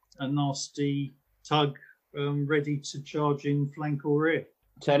a nasty tug ready to charge in flank or rear.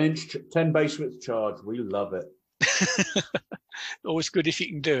 10 base width charge. We love it. Always good if you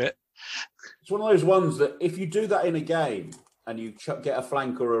can do it. It's one of those ones that if you do that in a game and you get a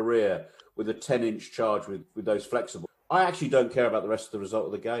flank or a rear with a 10-inch charge with those flexible, I actually don't care about the rest of the result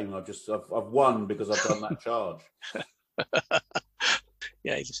of the game. I've won because I've done that charge.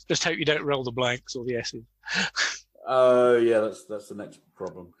 Yeah, just hope you don't roll the blanks or the S's. Oh yeah, that's the next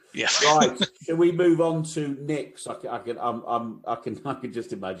problem. Yeah. Right. Shall we move on to Nick's? I can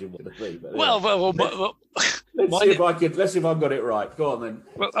just imagine what it'll be. But let's see if I've got it right. Go on then.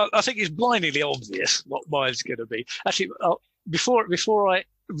 Well, I think it's blindingly obvious what mine's going to be. Actually, before I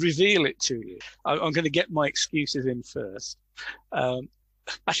reveal it to you, I'm going to get my excuses in first.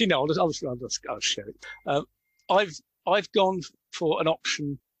 Actually, no, I'll show it. I've gone for an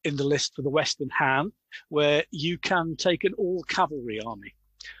option in the list for the Western Han, where you can take an all cavalry army.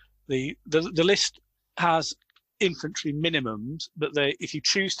 The list has infantry minimums, but if you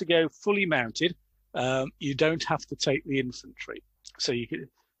choose to go fully mounted, you don't have to take the infantry. So you could.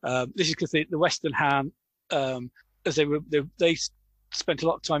 This is because the Western Han, as they spent a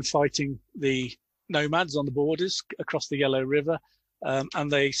lot of time fighting the nomads on the borders across the Yellow River,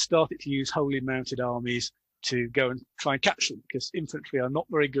 and they started to use wholly mounted armies to go and try and catch them, because infantry are not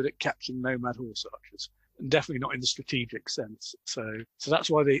very good at catching nomad horse archers, and definitely not in the strategic sense. So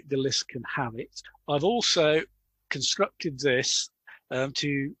that's why the list can have it. I've also constructed this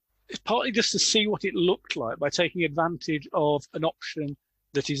partly just to see what it looked like by taking advantage of an option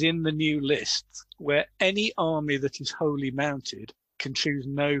that is in the new list, where any army that is wholly mounted can choose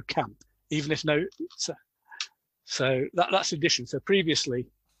no camp, even if no. So that's addition. So previously,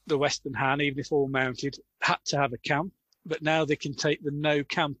 the Western Han, even if all mounted, had to have a camp, but now they can take the no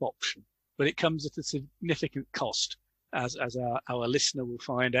camp option. But it comes at a significant cost, as our listener will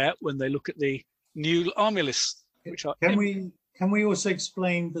find out when they look at the new army lists. Can we also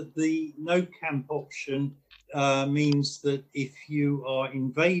explain that the no camp option means that if you are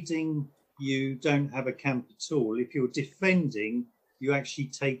invading, you don't have a camp at all. If you're defending, you actually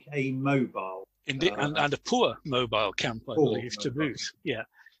take a mobile. Indeed, and a poor mobile camp, I believe, to boot. Yeah.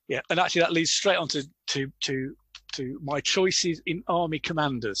 Yeah, and actually that leads straight on to my choices in army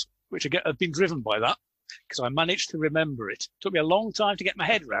commanders, which have been driven by that, because I managed to remember it. Took me a long time to get my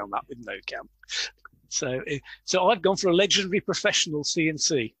head around that with no camp. So I've gone for a legendary professional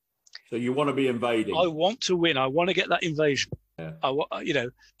CNC. So you want to be invading? I want to win. I want to get that invasion. Yeah.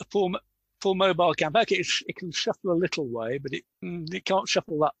 A poor mobile camp. Okay, it can shuffle a little way, but it can't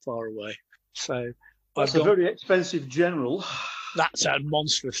shuffle that far away. So that's a very expensive general. That's a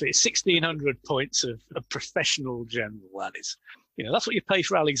monstrous. It's 1,600 points of a professional general. That is, that's what you pay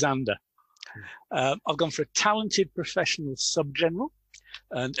for Alexander. I've gone for a talented professional sub-general,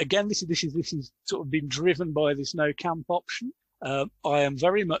 and again, this is sort of been driven by this no camp option. I am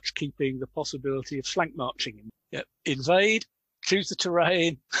very much keeping the possibility of flank marching. Yep. Invade, choose the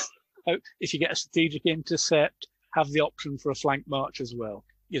terrain. If you get a strategic intercept, have the option for a flank march as well.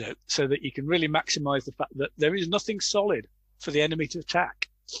 So that you can really maximise the fact that there is nothing solid for the enemy to attack.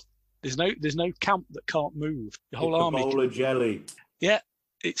 There's no camp that can't move. The whole army. A bowl of jelly. Yeah,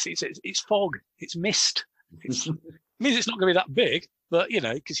 it's fog. It's mist. It means it's not going to be that big, but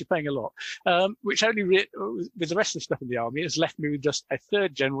because you're paying a lot. Which only with the rest of the stuff in the army has left me with just a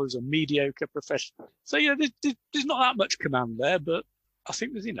third general as a mediocre professional. So there's not that much command there, but I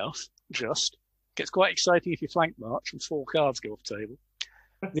think there's enough. Just gets quite exciting if you flank march and 4 cards go off table.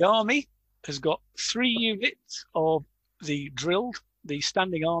 The army has got 3 units of the drilled the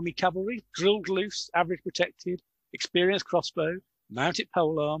standing army cavalry, drilled loose, average protected, experienced crossbow, mounted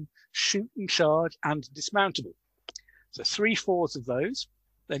polearm, shoot and charge, and dismountable. So 3 4s of those.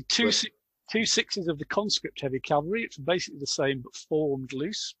 Then two 6s of the conscript heavy cavalry, which are basically the same but formed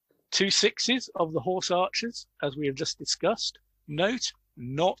loose. 2 6s of the horse archers, as we have just discussed. Note,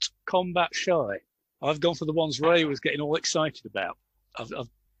 not combat shy. I've gone for the ones Ray was getting all excited about.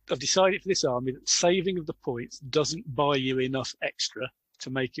 I've decided for this army that saving of the points doesn't buy you enough extra to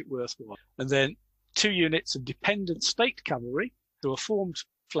make it worthwhile. And then 2 units of dependent state cavalry who are formed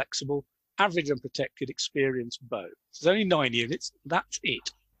flexible, average and protected, experienced bow. So there's only 9 units. That's it.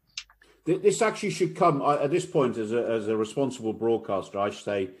 This actually should come at this point as a responsible broadcaster. I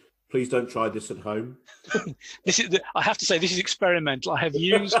say, please don't try this at home. I have to say, this is experimental. I have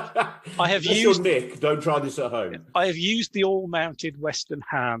used. Nick, don't try this at home. I have used the all-mounted Western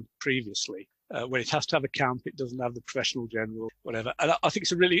Ham previously. When it has to have a camp, it doesn't have the professional general, whatever. And I think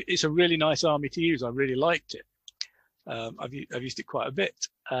it's a really nice army to use. I really liked it. I've used it quite a bit.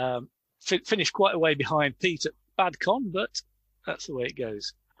 Finished quite a way behind Pete at Badcon, but that's the way it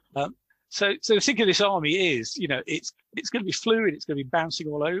goes. So the thing of this army is, it's going to be fluid. It's going to be bouncing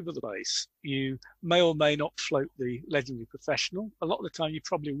all over the place. You may or may not float the legendary professional. A lot of the time, you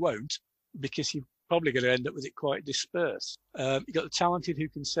probably won't, because you're probably going to end up with it quite dispersed. You've got the talented who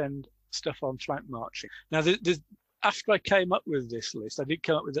can send stuff on flank marching. Now, after I came up with this list, I did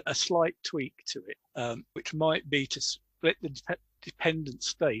come up with a slight tweak to it, which might be to split the dependent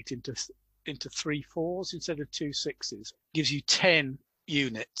state into 3 4s instead of 2 6s. Gives you 10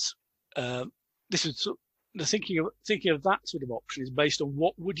 units. This is the thinking of that sort of option is based on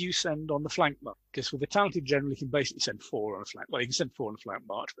what would you send on the flank march? Because with the talented general, you can basically send 4 on a flank. Well, you can send 4 on a flank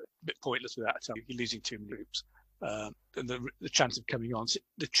march, but a bit pointless without a time. You're losing too many troops, and the chance of coming on. So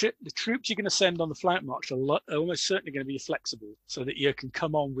the troops you're going to send on the flank march are almost certainly going to be flexible, so that you can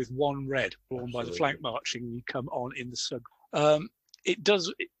come on with 1 red drawn by the flank marching, and you come on in the sub. It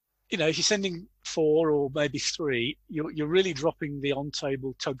does. If you're sending 4 or maybe 3, you're really dropping the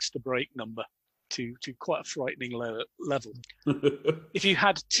on-table tugs to break number to quite a frightening level. If you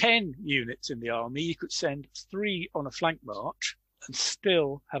had 10 units in the army, you could send 3 on a flank march and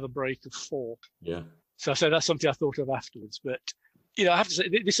still have a break of 4. Yeah. So that's something I thought of afterwards. But I have to say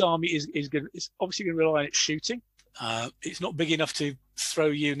this army is obviously going to rely on its shooting. It's not big enough to throw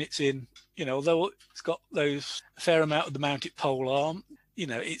units in. Although it's got a fair amount of the mounted pole arm.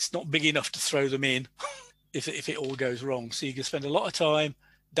 It's not big enough to throw them in if it all goes wrong. So you can spend a lot of time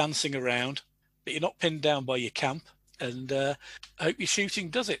dancing around, but you're not pinned down by your camp, and I hope your shooting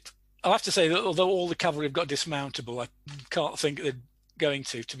does it. I'll have to say that although all the cavalry have got dismountable, I can't think they're going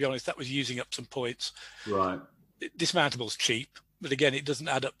to be honest, that was using up some points. Right. Dismountable's cheap, but again, it doesn't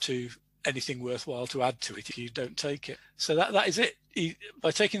add up to anything worthwhile to add to it if you don't take it. So that is it.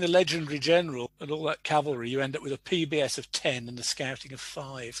 By taking the legendary general and all that cavalry, you end up with a PBS of 10 and a scouting of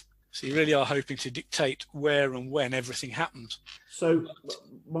 5. So you really are hoping to dictate where and when everything happens. So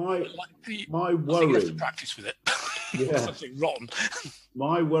my worry. You have to practice with it. Yeah. Something rotten.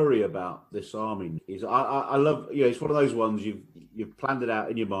 My worry about this army is I love it's one of those ones you've planned it out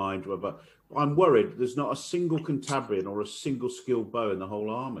in your mind, but I'm worried there's not a single Cantabrian or a single skilled bow in the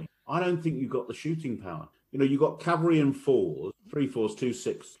whole army. I don't think you've got the shooting power. You've got cavalry and 4s, 3 4s, 2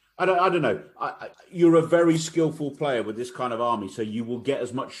 6. I don't know. You're a very skillful player with this kind of army, so you will get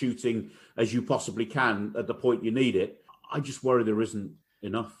as much shooting as you possibly can at the point you need it. I just worry there isn't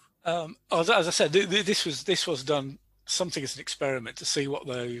enough. As I said, this was done something as an experiment to see what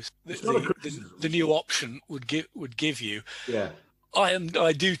the new option would give you. Yeah.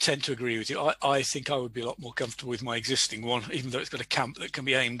 I do tend to agree with you. I think I would be a lot more comfortable with my existing one, even though it's got a camp that can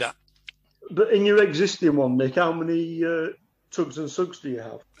be aimed at. But in your existing one, Nick, how many tugs and sugs do you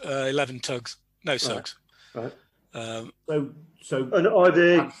have? 11 tugs, no sugs. Right. So and are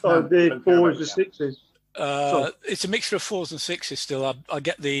they 4s or 6s? It's a mixture of 4s and 6s still. I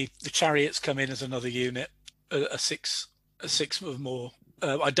get the chariots come in as another unit, a 6 or more.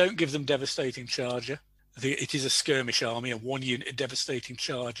 I don't give them devastating charger. It is a skirmish army, and 1 unit of devastating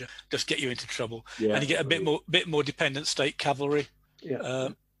charger does get you into trouble. Yeah, and you get a bit more dependent state cavalry. Yeah.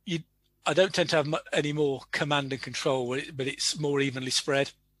 I don't tend to have any more command and control, but it's more evenly spread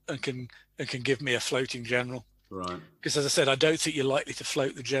and can give me a floating general. Right. Because as I said, I don't think you're likely to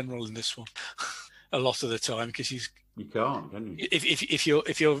float the general in this one a lot of the time, because you can't, can you?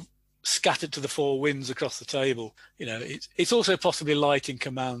 If you're scattered to the 4 winds across the table, it's also possibly light in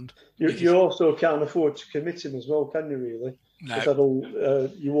command. You also can't afford to commit him as well, can you? Really? No.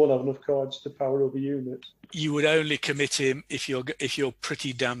 You won't have enough cards to power over units. You would only commit him if you're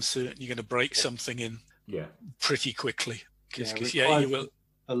pretty damn certain you're going to break something in pretty quickly. Because requires you will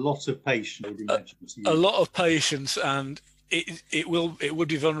a lot of patience, I would imagine. a lot of patience, and it would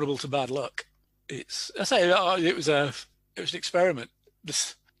be vulnerable to bad luck. It was an experiment.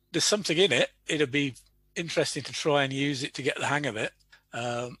 There's something in it. It'd be interesting to try and use it to get the hang of it.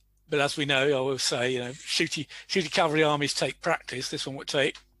 But as we know, I always say, shooty cavalry armies take practice. This one would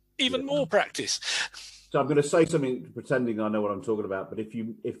take even more practice. So I'm going to say something, pretending I know what I'm talking about. But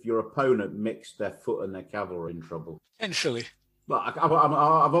if your opponent mixed their foot and their cavalry, in trouble. Potentially. Well,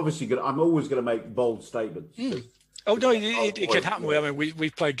 I'm always going to make bold statements. Oh no, it can happen. I mean,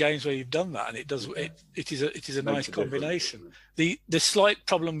 we've played games where you've done that, and it does. It is a nice combination. The slight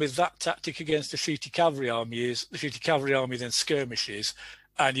problem with that tactic against the shooty cavalry army is the shooty cavalry army then skirmishes,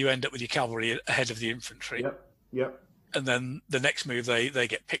 and you end up with your cavalry ahead of the infantry. Yep. And then the next move, they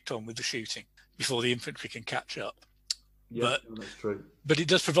get picked on with the shooting before the infantry can catch up. Yeah, that's true. But it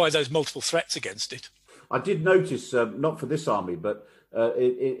does provide those multiple threats against it. I did notice, not for this army, but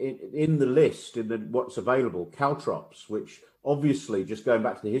in the list, what's available, caltrops, which obviously, just going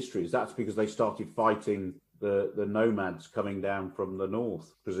back to the histories, that's because they started fighting the nomads coming down from the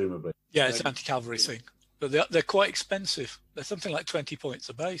north, presumably. Yeah, it's an anti-cavalry thing. But they're quite expensive. They're something like 20 points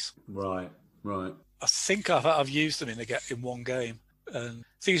a base. Right. I think I've used them in one game. And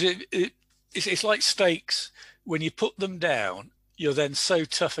it's like stakes. When you put them down, you're then so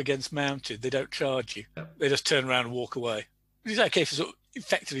tough against mounted, they don't charge you. Yeah. They just turn around and walk away. It's okay for sort of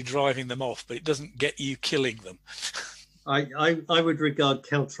effectively driving them off, but it doesn't get you killing them. I would regard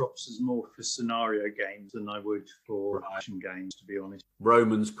caltrops as more for scenario games than I would for action games, to be honest.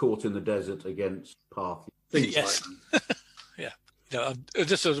 Romans caught in the desert against Parthians. Yes. Like yeah.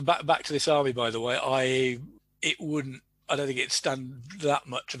 Just sort of back to this army, by the way, I don't think it'd stand that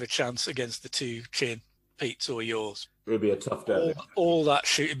much of a chance against the two Chin, Pete's or yours. It'd be a tough day. All that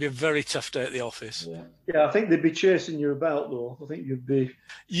shoot, it'd be a very tough day at the office. Yeah, I think they'd be chasing you about, though. I think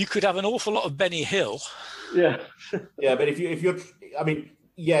you could have an awful lot of Benny Hill. Yeah. Yeah, but if you're, I mean,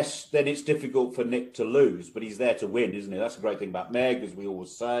 yes, then it's difficult for Nick to lose, but he's there to win, isn't he? That's the great thing about Meg, as we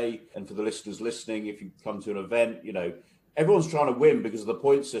always say. And for the listeners listening, if you come to an event, everyone's trying to win because of the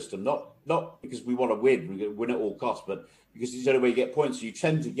point system, not because we want to win, we're going to win at all costs, but because it's the only way you get points. So you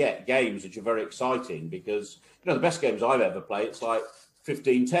tend to get games which are very exciting because, the best games I've ever played, it's like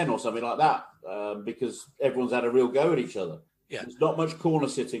 15-10 or something like that, because everyone's had a real go at each other. Yeah. There's not much corner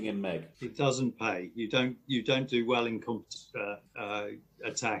sitting in Meg. It doesn't pay. You don't do well in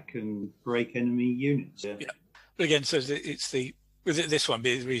attack and break enemy units. Yeah. But again, so this one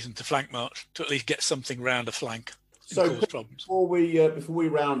be the reason to flank march, to at least get something round a flank. So before we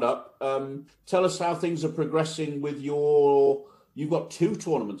round up, tell us how things are progressing with you've got 2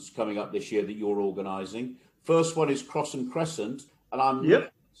 tournaments coming up this year that you're organising. First one is Cross and Crescent, and I'm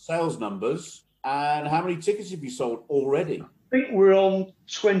sales numbers. And how many tickets have you sold already? I think we're on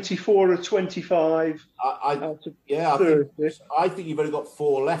 24 or 25. I think you've only got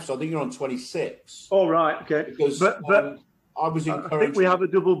 4 left. So I think you're on 26. Oh, right, okay. Because I was encouraged. I think we have a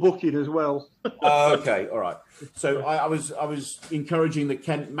double booking as well. Okay, all right. So I was encouraging the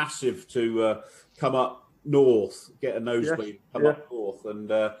Kent Massive to come up north, get a nosebleed, up north,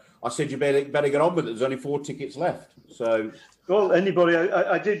 and I said you better get on with it. There's only 4 tickets left. So, well, anybody,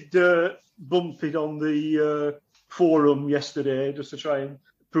 I did bump it on the forum yesterday just to try and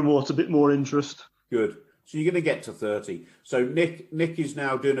promote a bit more interest. Good. So you're going to get to 30. So Nick is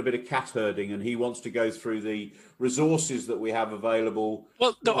now doing a bit of cat herding, and he wants to go through the resources that we have available.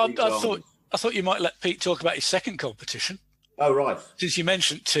 Well, no, I thought you might let Pete talk about his second competition. Oh, right. Since you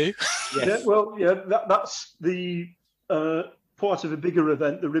mentioned 2. Yes. That's the part of a bigger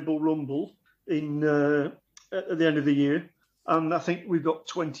event, the Ribble Rumble, in at the end of the year. And I think we've got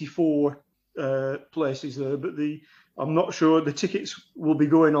 24 places there, but I'm not sure. The tickets will be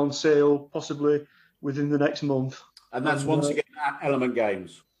going on sale possibly within the next month. And that's once again at Element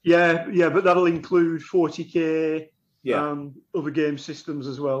Games. Yeah, but that'll include 40k and other game systems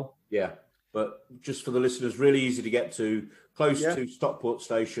as well. Yeah, but just for the listeners, really easy to get to, close to Stockport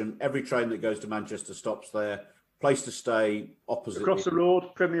Station. Every train that goes to Manchester stops there. Place to stay opposite. Across the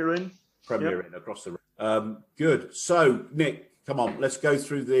road, Premier Inn. Inn, across the road. Good. So, Nick, come on, let's go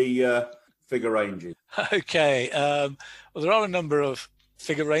through the figure ranges. Okay. Well, there are a number of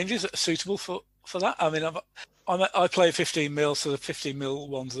figure ranges that are suitable for that. I mean, I play 15 mil, so the 15 mil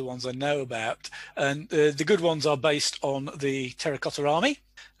ones are the ones I know about. And the good ones are based on the Terracotta Army,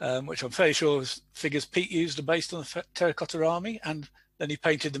 which I'm fairly sure figures Pete used are based on the Terracotta Army, and then he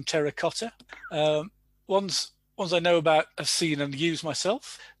painted them terracotta. Ones I know about, have seen and used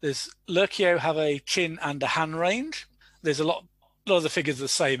myself. There's Lurkio have a chin and a hand range. There's a lot of the figures are the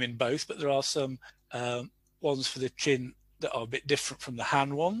same in both, but there are some ones for the chin that are a bit different from the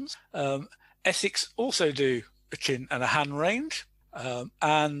Han ones. Essex also do a chin and a Han range,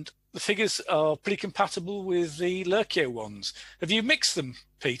 and the figures are pretty compatible with the Lurkio ones. Have you mixed them,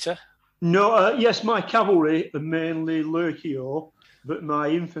 Peter? No, yes, my cavalry are mainly Lurkio, but my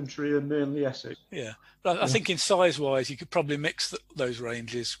infantry are mainly Essex. Yeah, but I think in size-wise, you could probably mix those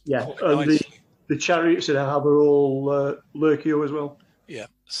ranges quite and nicely. The chariots that I have are all Lurkio as well. Yeah,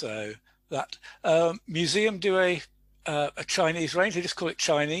 so that museum do a Chinese range. They just call it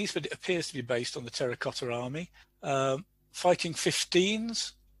Chinese, but it appears to be based on the Terracotta Army. Fighting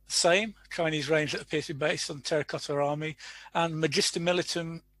 15s, same Chinese range that appears to be based on the Terracotta Army, and Magister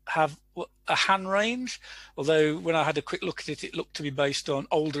Militum have a Han range, although when I had a quick look at it, it looked to be based on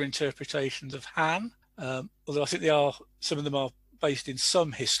older interpretations of Han, although I think some of them are based in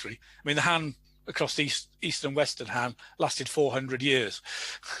some history. I mean, the Han across the Eastern and Western Han lasted 400 years.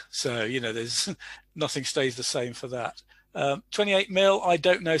 So, there's nothing stays the same for that. 28mm, I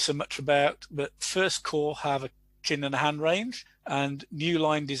don't know so much about, but First Corps have a chin and a Han range, and New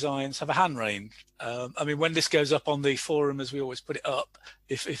Line Designs have a Han range. I mean, when this goes up on the forum, as we always put it up,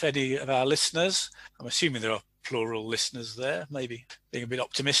 if any of our listeners, I'm assuming there are plural listeners there, maybe being a bit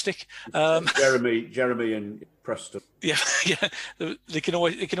optimistic. Jeremy and Preston. Yeah, they can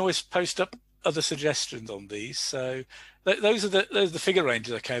always post up other suggestions on these. So those are the figure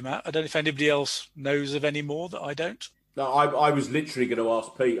ranges that came out. I don't know if anybody else knows of any more that I don't. No, I was literally going to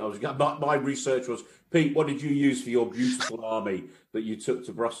ask Pete. My research was, Pete, what did you use for your beautiful army that you took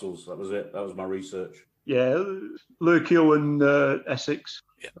to Brussels? That was it. That was my research. Yeah, Lurkio and Essex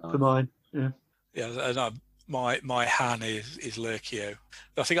for mine. Yeah. Yeah, no, my Han is Lurkio.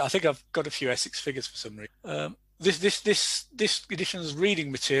 I think I've got a few Essex figures for some reason. This edition's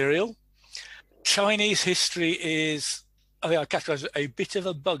reading material. Chinese history is, I think I categorise it a bit of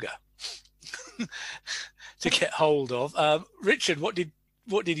a bugger to get hold of. Richard, what did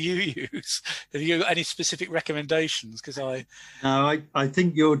you use? Have you got any specific recommendations? Because I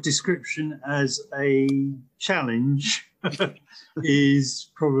think your description as a challenge is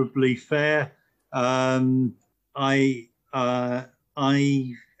probably fair. I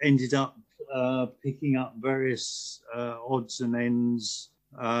ended up picking up various odds and ends.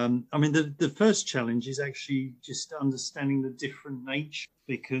 I mean, the first challenge is actually just understanding the different nature,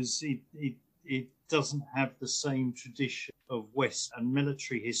 because it doesn't have the same tradition of West, and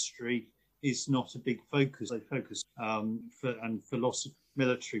military history is not a big focus. They focus and philosophy,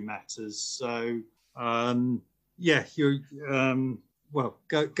 military matters. So well,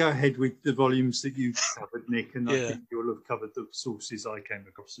 go ahead with the volumes that you've covered, Nick, and I think you'll have covered the sources I came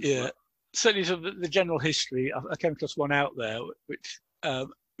across as well. Certainly, so the general history. I came across one out there which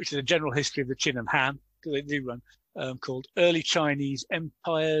is a general history of the Qin and Han, because they do run, called Early Chinese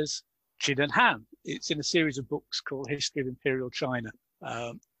Empires, Qin and Han. It's in a series of books called History of Imperial China,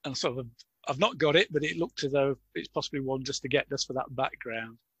 and sort of I've not got it, but it looked as though it's possibly one just to get just for that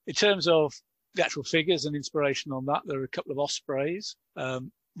background. In terms of the actual figures and inspiration on that, there are a couple of ospreys.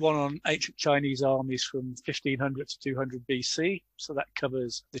 One on ancient Chinese armies from 1500 to 200 BC, so that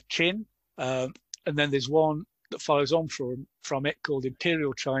covers the Qin. And then there's one that follows on from it called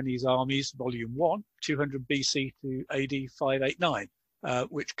Imperial Chinese Armies, Volume 1, 200 BC to AD 589,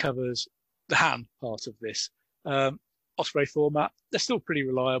 which covers the Han part of this. Osprey format, they're still pretty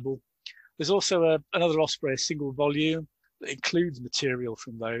reliable. There's also another Osprey, a single volume, that includes material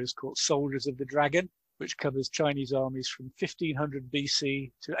from those called Soldiers of the Dragon, which covers Chinese armies from 1500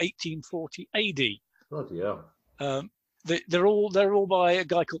 BC to 1840 AD. Bloody hell. They're all by a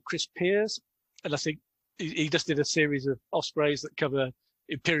guy called Chris Pears, and I think he just did a series of ospreys that cover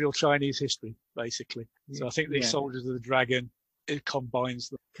Imperial Chinese history, basically. So I think the Soldiers of the Dragon, it combines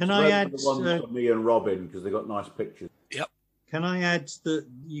them. Can I add the ones for me and Robin, because they got nice pictures. Yep. Can I add that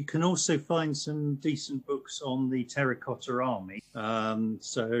you can also find some decent books on the Terracotta Army,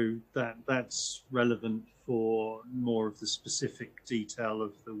 so that's relevant for more of the specific detail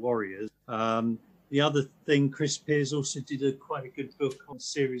of the warriors. The other thing, Chris Pears also did quite a good book on a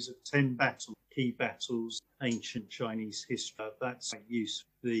series of 10 battles, key battles, ancient Chinese history. That's useful,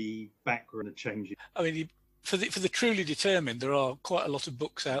 the background of changes. I mean, for the truly determined, there are quite a lot of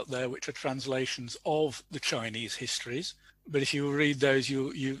books out there which are translations of the Chinese histories. But if you read those,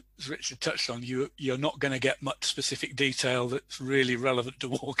 you as Richard touched on, you're not going to get much specific detail that's really relevant to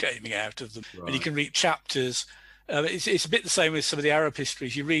wargaming out of them. Right. And you can read chapters. It's a bit the same with some of the Arab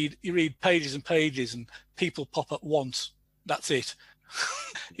histories. You read pages and pages, and people pop up once. That's it.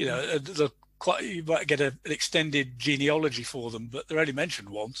 You might get an extended genealogy for them, but they're only mentioned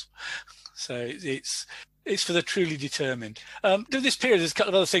once. So it's for the truly determined. To this period, there's a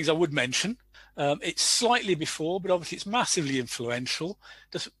couple of other things I would mention. It's slightly before, but obviously it's massively influential.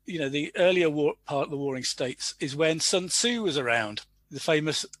 Just, the earlier part of the Warring States is when Sun Tzu was around, the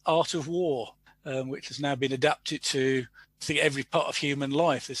famous Art of War, which has now been adapted to, I think, every part of human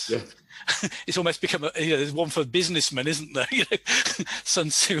life. It's almost become there's one for businessmen, isn't there? Sun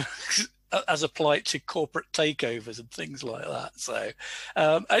Tzu as applied to corporate takeovers and things like that. So,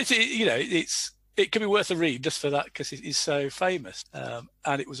 it can be worth a read just for that, because it is so famous,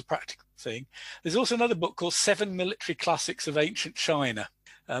 and it was a practical thing. There's also another book called 7 Military Classics of Ancient China.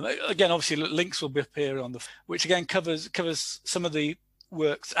 Again, obviously links will be appear on which again covers some of the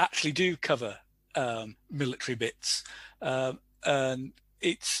works that actually do cover military bits, and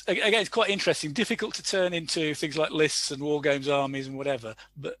it's quite interesting. Difficult to turn into things like lists and war games, armies, and whatever,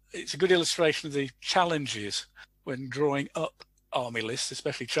 but it's a good illustration of the challenges when drawing up army lists,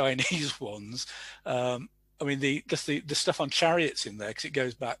 especially Chinese ones. The stuff on chariots in there, because it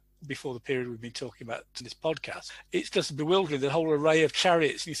goes back before the period we've been talking about in this podcast. It's just bewildering, the whole array of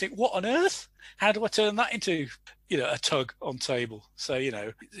chariots, and you think, what on earth? How do I turn that into a tug on table? So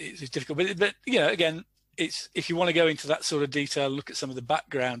it's difficult, but again, it's, if you want to go into that sort of detail, look at some of the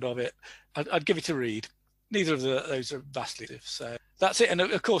background of it, I'd give it a read. Neither of those are vastly different. So that's it. And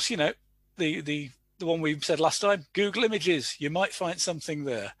of course, the one we said last time, Google Images, you might find something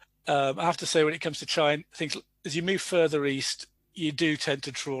there. I have to say, when it comes to China, things as you move further east, you do tend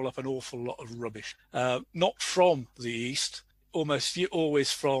to trawl up an awful lot of rubbish. Not from the east,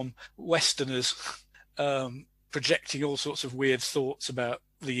 always from Westerners projecting all sorts of weird thoughts about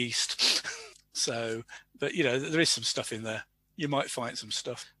the east. So, but there is some stuff in there. You might find some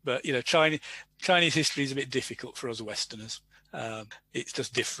stuff, but Chinese history is a bit difficult for us Westerners. It's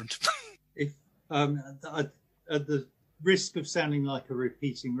just different. If at the risk of sounding like a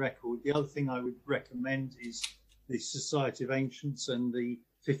repeating record, the other thing I would recommend is the Society of Ancients and the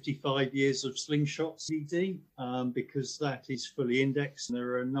 55 Years of Slingshot CD, because that is fully indexed, and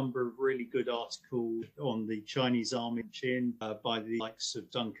there are a number of really good articles on the Chinese army in Qin by the likes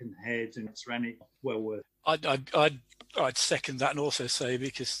of Duncan Head and Rannick. Well worth. I'd second that, and also say,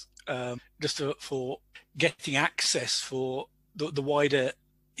 because just for getting access for the wider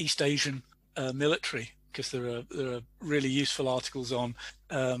East Asian military, because there are really useful articles on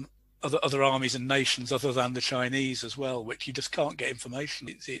other armies and nations other than the Chinese as well, which you just can't get information.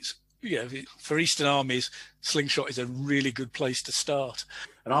 It's for Eastern armies, Slingshot is a really good place to start.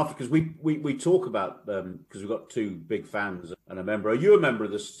 And after, because we talk about because we've got two big fans and a member. Are you a member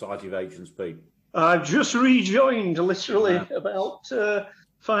of the Society of Ancients, Pete? I've just rejoined, literally about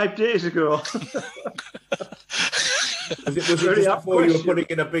 5 days ago. Was it just before you were putting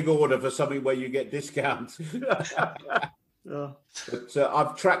in a big order for something where you get discounts? Yeah. But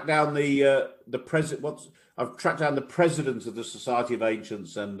I've tracked down I've tracked down the president of the Society of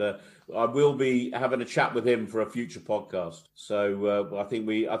Ancients, and I will be having a chat with him for a future podcast. So I think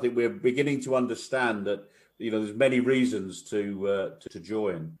we're beginning to understand that there's many reasons to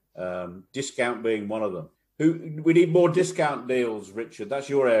join. Discount being one of them. We need more discount deals, Richard. That's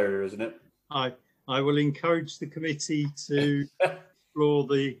your area, isn't it? I will encourage the committee to explore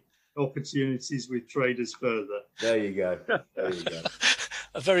the opportunities with traders further. There you go.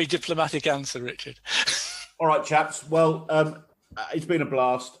 A very diplomatic answer, Richard. All right, chaps. Well, it's been a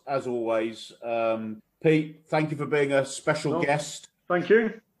blast, as always. Pete, thank you for being a special guest. Thank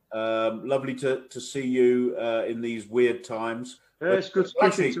you. Lovely to see you in these weird times. Yeah, it's good.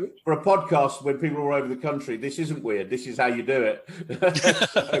 Actually, for a podcast when people are all over the country, this isn't weird. This is how you do it.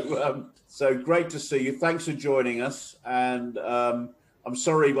 So great to see you. Thanks for joining us. And I'm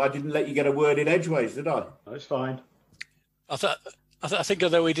sorry I didn't let you get a word in edgeways, did I? That's fine. I think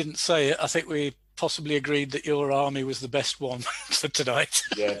although we didn't say it, I think we possibly agreed that your army was the best one for tonight.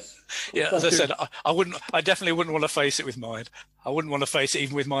 Yes. Yeah, as I said, I definitely wouldn't want to face it with mine. I wouldn't want to face it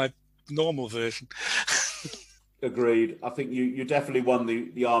even with my normal version. Agreed. I think you definitely won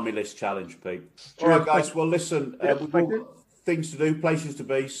the Army List Challenge, Pete. All right, guys. Well, listen, we've all got things to do, places to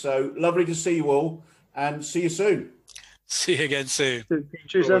be. So lovely to see you all, and see you soon. See you again soon.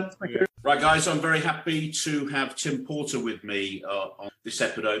 Cheers, then. Thank you. Right, guys, I'm very happy to have Tim Porter with me on this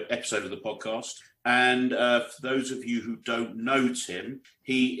episode of the podcast. And for those of you who don't know Tim,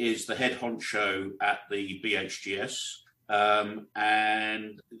 he is the head honcho at the BHGS.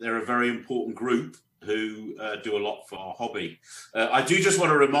 And they're a very important group who do a lot for our hobby. I do just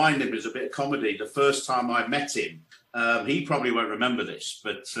want to remind him, there's a bit of comedy. The first time I met him, he probably won't remember this,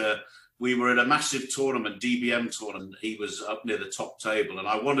 but we were at a massive tournament, DBM tournament. He was up near the top table, and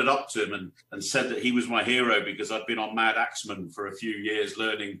I wandered up to him and said that he was my hero because I'd been on Mad Axeman for a few years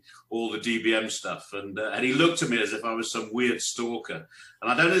learning all the DBM stuff. And he looked at me as if I was some weird stalker.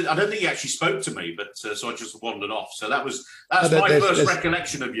 And I don't think he actually spoke to me, but so I just wandered off. So that's my first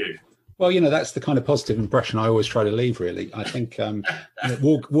recollection of you. Well, that's the kind of positive impression I always try to leave, really. I think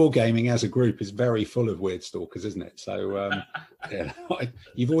wargaming as a group is very full of weird stalkers, isn't it? So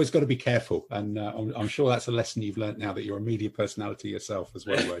you've always got to be careful. And I'm sure that's a lesson you've learned now that you're a media personality yourself as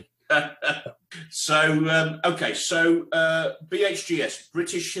well, Ray. So BHGS,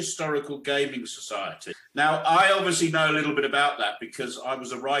 British Historical Gaming Society. Now, I obviously know a little bit about that because I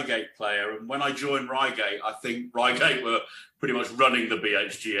was a Reigate player. And when I joined Reigate, I think Reigate were pretty much running the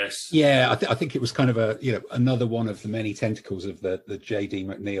BHGS. Yeah, I think it was kind of another one of the many tentacles of the J.D.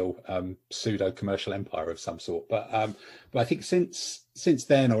 McNeil pseudo commercial empire of some sort. But I think since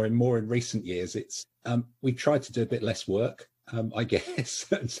then, or in recent years, it's we've tried to do a bit less work, I guess,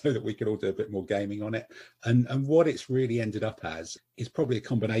 so that we can all do a bit more gaming on it. And what it's really ended up as is probably a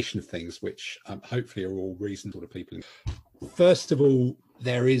combination of things, which hopefully are all reasonable to people. First of all,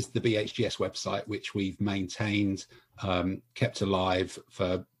 there is the BHGS website, which we've maintained, kept alive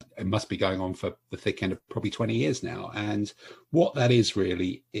for, it must be going on for the thick end of probably 20 years now. And what that is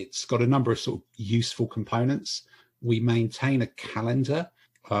really, it's got a number of sort of useful components. We maintain a calendar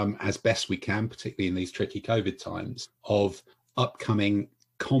as best we can, particularly in these tricky COVID times, of upcoming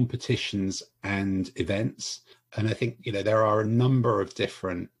competitions and events. And I think, there are a number of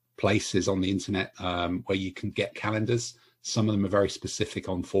different places on the internet where you can get calendars. Some of them are very specific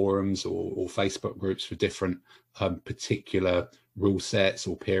on forums or Facebook groups for different particular rule sets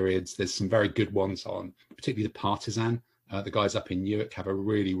or periods. There's some very good ones on, particularly the Partisan. The guys up in Newark have a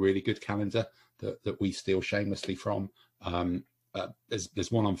really, really good calendar that we steal shamelessly from.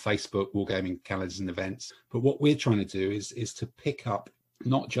 There's one on Facebook, Wargaming Calendars and Events. But what we're trying to do is to pick up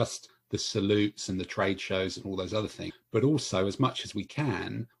not just the salutes and the trade shows and all those other things, but also, as much as we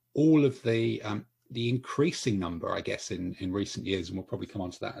can, all of the increasing number, I guess, in recent years, and we'll probably come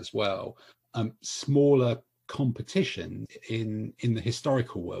on to that as well, smaller competition in the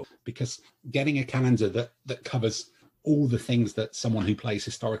historical world, because getting a calendar that covers all the things that someone who plays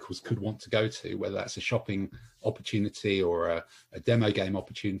historicals could want to go to, whether that's a shopping opportunity or a demo game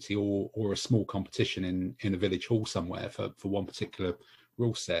opportunity or a small competition in a village hall somewhere for one particular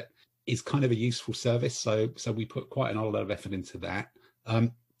rule set, is kind of a useful service. So we put quite a lot of effort into that.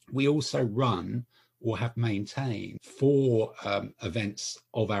 We also run or have maintained 4 events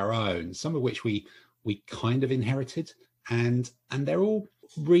of our own, some of which we kind of inherited, and they're all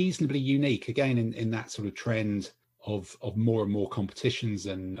reasonably unique, again, in that sort of trend of more and more competitions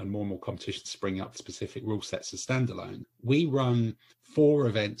and more and more competitions spring up specific rule sets as standalone. We run 4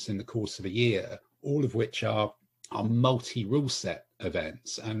 events in the course of a year, all of which are multi-rule set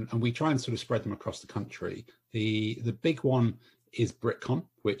events, and we try and sort of spread them across the country. The big one is BritCon,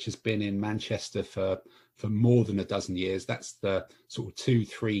 which has been in Manchester for more than a dozen years. That's the sort of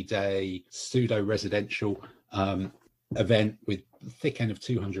 2-3 day pseudo residential event with a thick end of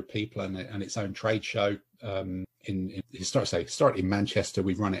 200 people and its own trade show. Historically in Manchester,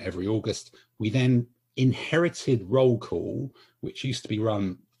 we run it every August. We then inherited Roll Call, which used to be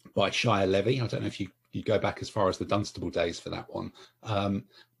run by Shire Levy. I don't know if you go back as far as the Dunstable days for that one.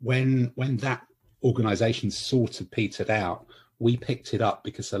 When that organisation sort of petered out, we picked it up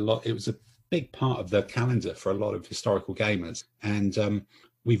because it was a big part of the calendar for a lot of historical gamers, and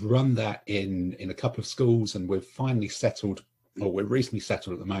we've run that in a couple of schools, and we've finally settled, or we're reasonably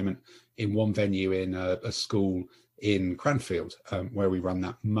settled at the moment, in one venue in a school in Cranfield, where we run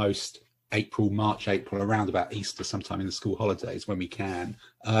that most March, April, around about Easter, sometime in the school holidays when we can.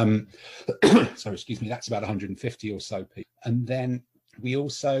 So excuse me, that's about 150 or so people. And then we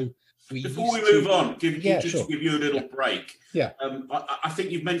also... Before we move on, give you a little break. Yeah. I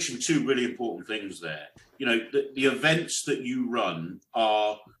think you've mentioned 2 really important things there. The events that you run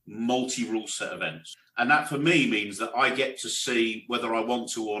are multi-rule set events. And that for me means that I get to see, whether I want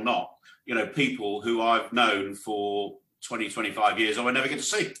to or not, people who I've known for 20, 25 years, I never get to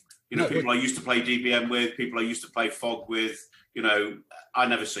see. People I used to play DBM with, people I used to play FOG with, I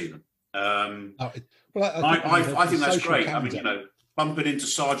never see them. I think that's great. Calendar. I mean, bumping into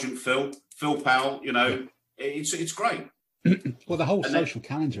Sergeant Phil Powell, it's great. Well, the whole social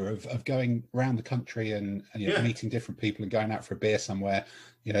calendar of going around the country and meeting different people and going out for a beer somewhere,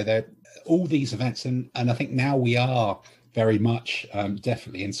 there all these events, and I think now we are very much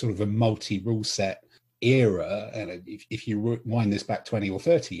definitely in sort of a multi-rule set era, and if you wind this back 20 or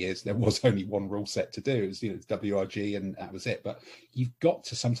 30 years, there was only one rule set to do. It was, it's WRG, and that was it. But you've got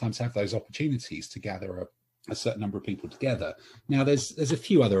to sometimes have those opportunities to gather a certain number of people together. Now, there's a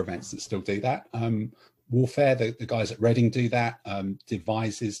few other events that still do that. Warfare, the guys at Reading do that.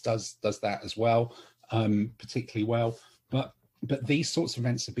 Devises does that as well, particularly well. But these sorts of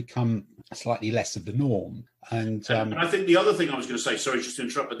events have become slightly less of the norm. And I think the other thing I was going to say, sorry, just to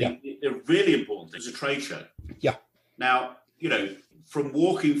interrupt, but the really important thing is a trade show. Yeah. Now, from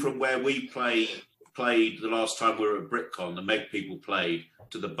walking from where we played the last time we were at BritCon, the Meg people played,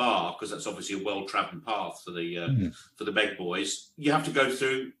 to the bar, because that's obviously a well-travelled path for the Meg boys, you have to go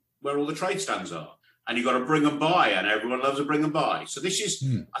through where all the trade stands are. And you've got to bring them by, and everyone loves to bring them by. So this is,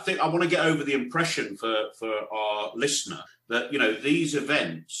 I think I want to get over the impression for our listener that, these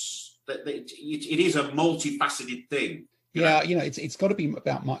events, that it is a multifaceted thing. Yeah, it's got to be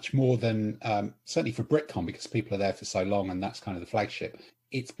about much more than, certainly for BritCon, because people are there for so long and that's kind of the flagship.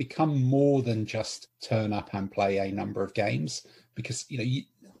 It's become more than just turn up and play a number of games, because,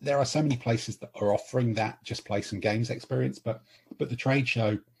 there are so many places that are offering that just play some games experience, but the trade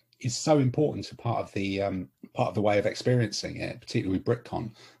show is so important to part of the way of experiencing it, particularly with BritCon,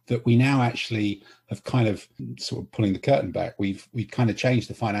 that we now actually have kind of sort of pulling the curtain back. We've kind of changed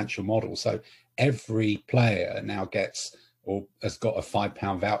the financial model. So every player now gets or has got a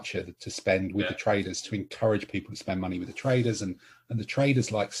 £5 voucher to spend with the traders, to encourage people to spend money with the traders. And the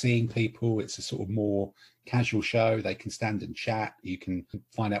traders like seeing people. It's a sort of more casual show. They can stand and chat. You can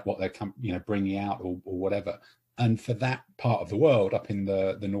find out what they're bringing out or whatever. And for that part of the world, up in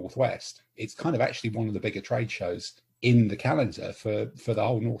the Northwest, it's kind of actually one of the bigger trade shows in the calendar for the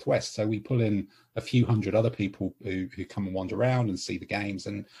whole Northwest. So we pull in a few hundred other people who come and wander around and see the games,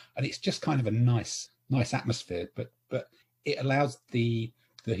 and it's just kind of a nice atmosphere. But it allows the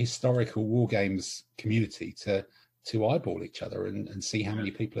historical war games community to eyeball each other and see how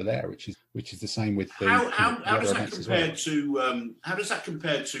many people are there, which is the same with the how does that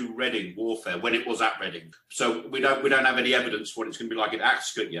compare to Reading Warfare when it was at Reading? So we don't have any evidence for what it's going to be like at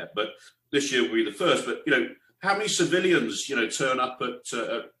Ascot yet, but this year will be the first. But how many civilians turn up at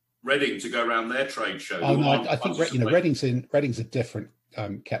Reading to go around their trade show? Oh no, I think Reading's a different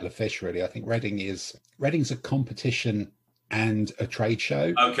kettle of fish, really. I think Reading's a competition and a trade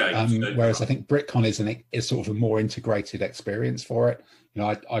show. Okay. Whereas I think BritCon is sort of a more integrated experience for it.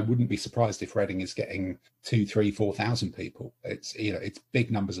 I wouldn't be surprised if Reading is getting 2,000, 3,000, 4,000 people. It's it's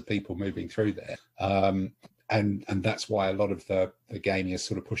big numbers of people moving through there. And that's why a lot of the gaming is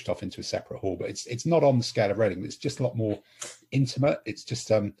sort of pushed off into a separate hall. But it's not on the scale of Reading. It's just a lot more intimate. It's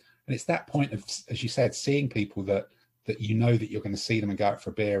just and it's that point of, as you said, seeing people that that you're going to see them and go out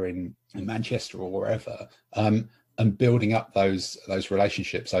for a beer in Manchester or wherever. And building up those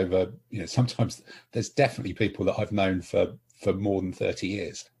relationships over, sometimes there's definitely people that I've known for more than 30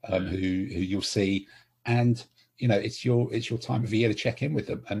 years who you'll see, and it's your time of year to check in with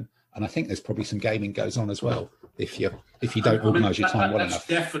them, and I think there's probably some gaming goes on as well if you don't organise your time well enough. That's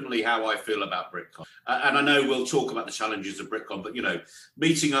definitely how I feel about BritCon, and I know we'll talk about the challenges of BritCon, but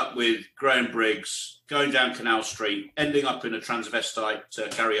meeting up with Graham Briggs, going down Canal Street, ending up in a transvestite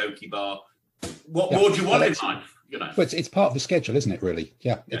karaoke bar. What more do you want in life? Well, it's part of the schedule, isn't it? Really,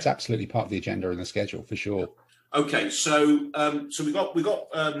 yeah. It's absolutely part of the agenda and the schedule for sure. Okay, so we got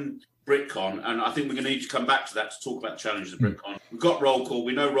BritCon, and I think we're going to need to come back to that to talk about the challenges of BritCon. We've got roll call.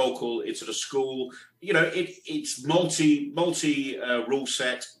 We know roll call. It's at a school. It's multi rule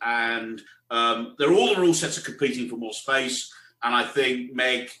set, and all the rule sets are competing for more space. And I think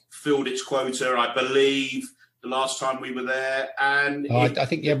Meg filled its quota, I believe, the last time we were there. And I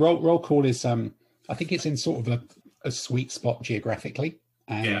think roll call is I think it's in sort of a sweet spot geographically,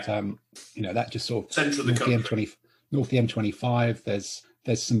 and that just sort of central of the country. North the M25.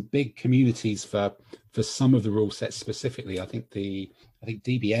 There's some big communities for some of the rule sets specifically. I think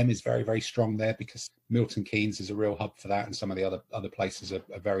DBM is very, very strong there because Milton Keynes is a real hub for that, and some of the other places are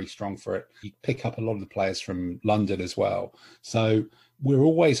very strong for it. You pick up a lot of the players from London as well, so we're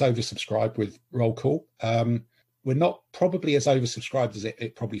always oversubscribed with roll call. We're not probably as oversubscribed as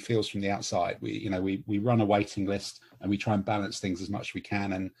it probably feels from the outside. We run a waiting list and we try and balance things as much as we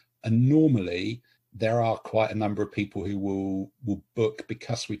can. And normally there are quite a number of people who will book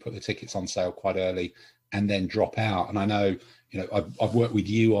because we put the tickets on sale quite early and then drop out. And I know, I've worked with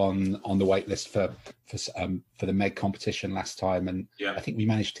you on the wait list for the Meg competition last time, and I think we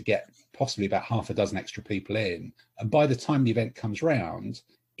managed to get possibly about half a dozen extra people in. And by the time the event comes round,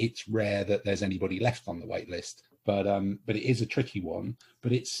 it's rare that there's anybody left on the wait list. But it is a tricky one.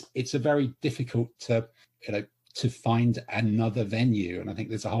 But it's a very difficult to find another venue, and I think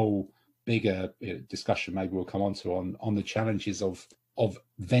there's a whole bigger discussion maybe we'll come on to on the challenges of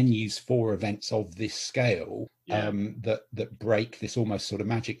venues for events of this scale, that break this almost sort of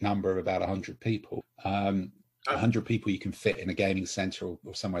magic number of about 100 people. 100 people you can fit in a gaming centre or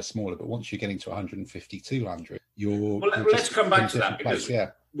somewhere smaller, but once you're getting to 150, 200, let's come back to that, because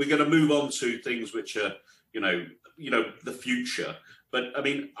we're going to move on to things which are, the future. But I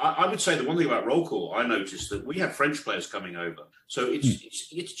mean, I would say the one thing about roll call, I noticed that we have French players coming over, so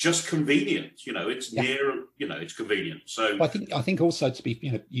it's just convenient. It's near. It's convenient. So well, I think also to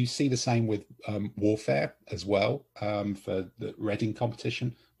be, you see the same with Warfare as well, for the Reading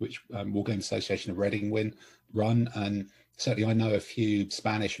competition, which War Game Association of Reading run, and certainly I know a few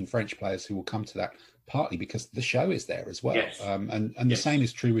Spanish and French players who will come to that, partly because the show is there as well. Yes. And the same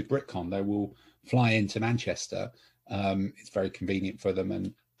is true with BritCon. They will fly into Manchester. It's very convenient for them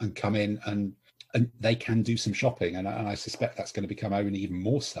and come in and they can do some shopping, and I suspect that's going to become only even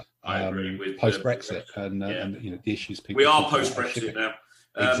more so. I agree with post Brexit and the issues people. We are post Brexit now.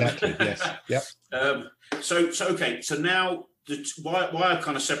 Exactly. Yes. Yep. So now why I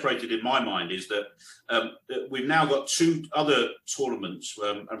kind of separated in my mind is that we've now got two other tournaments,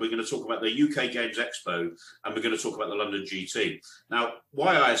 and we're going to talk about the UK Games Expo and we're going to talk about the London GT. Now,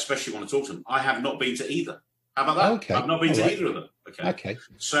 why I especially want to talk to them, I have not been to either. How about that? Okay. I've not been to either of them. Okay.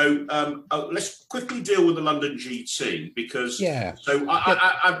 So let's quickly deal with the London GT, because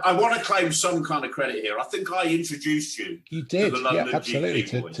I want to claim some kind of credit here. I think I introduced you. You did, to the London absolutely,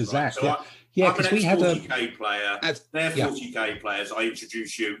 GT boys, to Zach. So because we had a 40K player. They're 40K players. I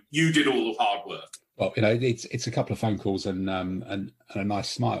introduced you. You did all the hard work. Well, it's a couple of phone calls and a nice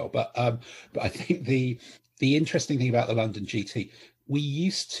smile, but I think the interesting thing about the London GT, we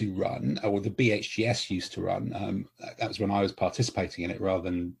used to run, or the BHGS used to run. That was when I was participating in it rather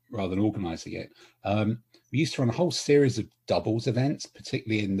than organising it. We used to run a whole series of doubles events,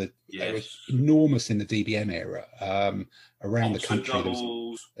 particularly they were enormous in the DBM era around the country.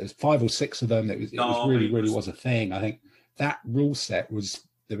 There was 5 or 6 of them. It really was a thing. I think that rule set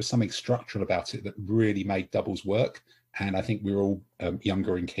there was something structural about it that really made doubles work, and I think we were all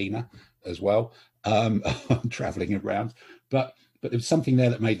younger and keener as well, travelling around, but there was something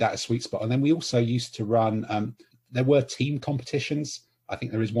there that made that a sweet spot. And then we also used to run, there were team competitions. I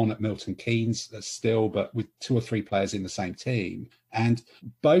think there is one at Milton Keynes still, but with 2 or 3 players in the same team. And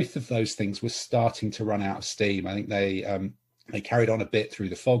both of those things were starting to run out of steam. I think they carried on a bit through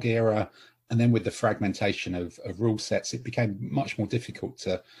the FOG era. And then with the fragmentation of rule sets, it became much more difficult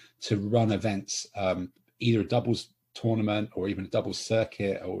to run events, either a doubles tournament or even a doubles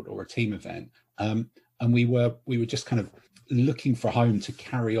circuit or a team event. And we were just kind of looking for a home to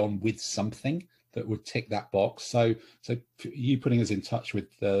carry on with something that would tick that box. So you putting us in touch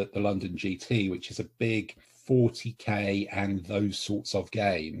with the London GT, which is a big 40K and those sorts of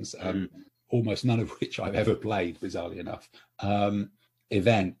games, almost none of which I've ever played, bizarrely enough,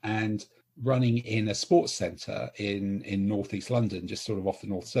 event, and running in a sports centre in northeast London, just sort of off the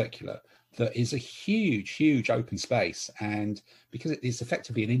North Circular, that is a huge open space. And because it is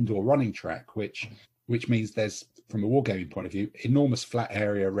effectively an indoor running track, which means there's, from a wargaming point of view, enormous flat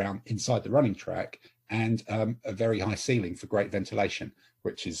area around inside the running track, and a very high ceiling for great ventilation,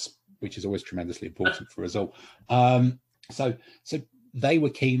 which is always tremendously important for us all. So they were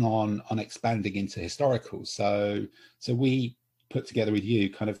keen on expanding into historical. So we put together with you,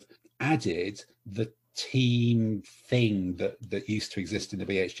 kind of added the team thing that used to exist in the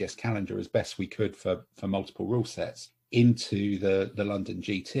BHGS calendar as best we could for multiple rule sets into the London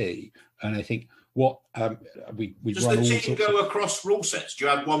GT. And I think what we does the team go across rule sets? Do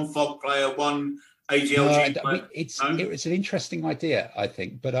you have one FOG player, one ADLG player? It's an interesting idea, I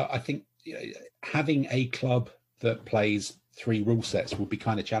think, but I think having a club that plays 3 rule sets would be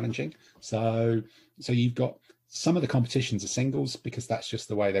kind of challenging. So you've got some of the competitions are singles, because that's just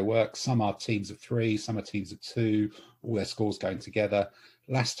the way they work. Some are teams of 3, some are teams of 2, all their scores going together.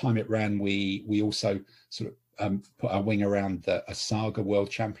 Last time it ran, we also sort of put our wing around a Saga World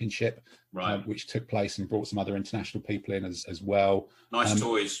Championship, which took place and brought some other international people in as well. Nice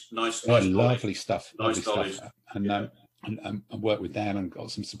toys, nice lovely stuff. Nice dollies. And worked with them and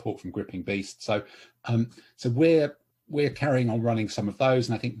got some support from Gripping Beast. So we're carrying on running some of those,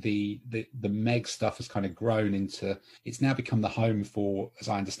 and I think the Meg stuff has kind of grown into, it's now become the home for, as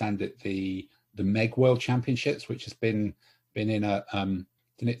I understand it, the Meg World Championships, which has been in a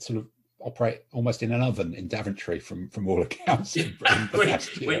didn't it sort of operate almost in an oven in Daventry from all accounts? We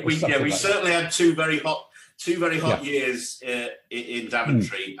certainly had two very hot years in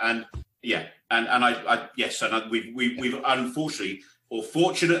Daventry, and we've unfortunately or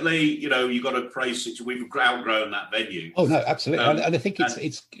fortunately, you've got to praise it. We've outgrown that venue. Oh no, absolutely, and I think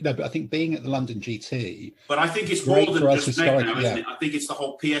it's but I think being at the London GT. But I think it's more than just Meg now, isn't it? I think it's the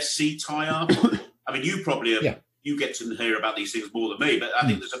whole PSC tie-up. I mean, you probably you get to hear about these things more than me, but I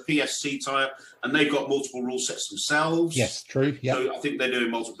think there's a PSC tie-up, and they've got multiple rule sets themselves. Yes, true. Yeah. So I think they're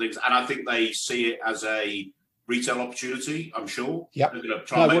doing multiple things, and I think they see it as a retail opportunity. I'm sure. Yep. They're going to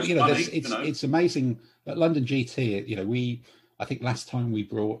try and make money. It's amazing at London GT. I think last time we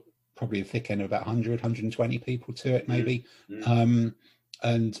brought probably a thick end of about 100, 120 people to it, maybe.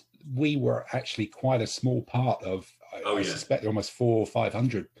 And we were actually quite a small part of, I suspect, almost 400 or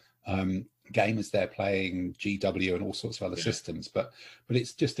 500 gamers there playing GW and all sorts of other systems. But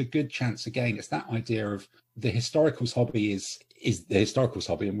it's just a good chance. Again, it's that idea of the historicals hobby is the historicals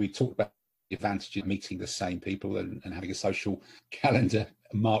hobby. And we talked about the advantage of meeting the same people and having a social calendar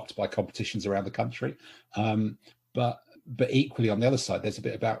marked by competitions around the country. But equally on the other side, there's a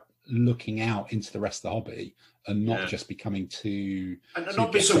bit about looking out into the rest of the hobby and not just becoming too... And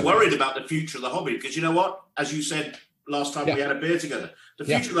not be so worried about the future of the hobby, because you know what? As you said last time we had a beer together, the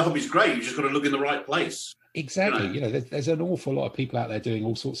future of the hobby is great. You've just got to look in the right place. Exactly. There's an awful lot of people out there doing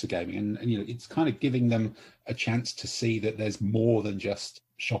all sorts of gaming, and it's kind of giving them a chance to see that there's more than just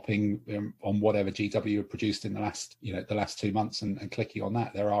shopping on whatever GW have produced in the last 2 months and clicking on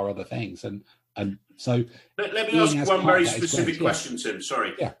that. There are other things, and so let me ask one very specific question, Tim.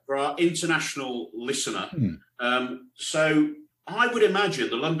 Sorry, for our international listener. So I would imagine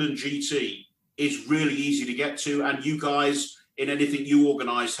the London GT is really easy to get to, and you guys, in anything you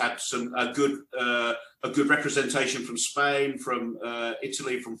organise, had a good representation from Spain, from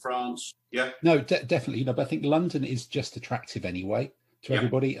Italy, from France. Yeah. No, definitely. But I think London is just attractive anyway to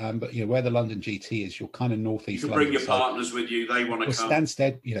everybody. But where the London GT is, you're kind of northeast. You can bring your partners with you; they want to come.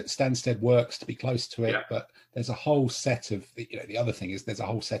 Stansted works to be close to it, but there's a whole set of. The other thing is there's a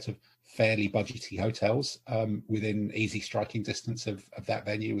whole set of fairly budgety hotels within easy striking distance of that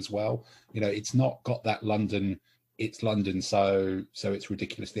venue as well. It's not got that London. It's London, so it's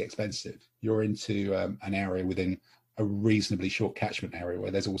ridiculously expensive. You're into an area within a reasonably short catchment area where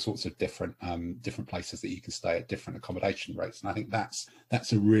there's all sorts of different places that you can stay at different accommodation rates, and I think that's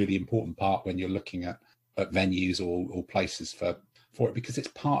a really important part when you're looking at venues or places for it, because it's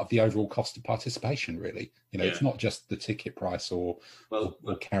part of the overall cost of participation. Really, it's not just the ticket price or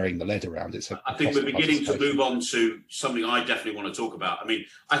carrying the lead around. I think we're beginning to move on to something I definitely want to talk about. I mean,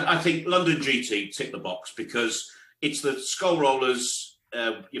 I think London GT tick the box because it's the Skull Rollers.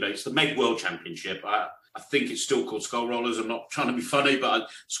 It's the Meg World Championship. I think it's still called Skull Rollers. I'm not trying to be funny, but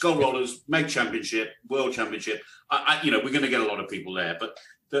Skull Rollers, Meg Championship, World Championship. We're going to get a lot of people there. But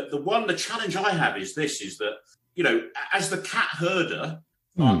the challenge I have is that, as the cat herder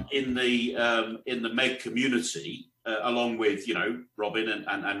in the Meg community, along with, Robin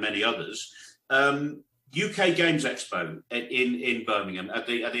and many others, UK Games Expo in Birmingham at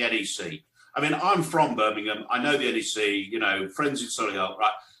the NEC. I mean, I'm from Birmingham. I know the NEC, friends in Solihull,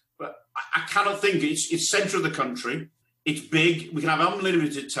 right? But I cannot think. It's centre of the country. It's big. We can have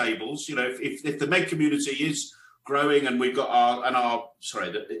unlimited tables. If the Meg community is growing, and we've got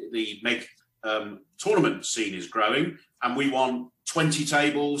the Meg tournament scene is growing, and we want 20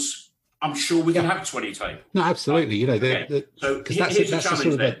 tables. I'm sure we can have 20 tables. No, absolutely. So here's the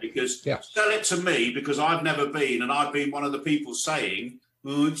challenge then, because sell it to me, because I've never been, and I've been one of the people saying,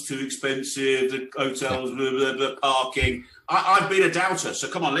 "Oh, it's too expensive. The hotels, blah, blah, blah, parking." I've been a doubter, so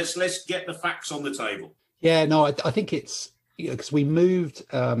come on, let's get the facts on the table. Yeah, no, I think it's because we moved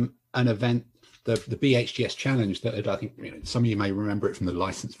an event, the BHGS Challenge, that I think some of you may remember it from the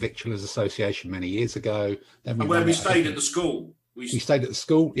Licensed Victualers Association many years ago. Then we stayed at the school. We stayed at the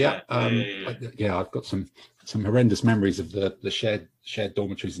school. Yeah. I've got some horrendous memories of the shared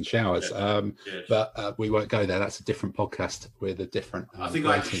dormitories and showers. But we won't go there. That's a different podcast with a different. I think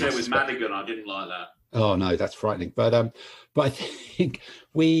I had to share with Madigan. I didn't like that. Oh no, that's frightening. But I think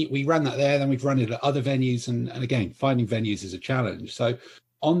we ran that there. Then we've run it at other venues, and again, finding venues is a challenge. So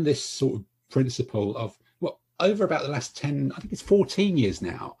on this sort of principle of over about the last 10, I think it's 14 years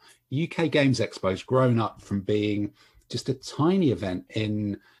now, UK Games Expo has grown up from being just a tiny event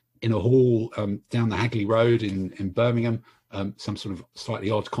in a hall down the Hagley Road in Birmingham, some sort of slightly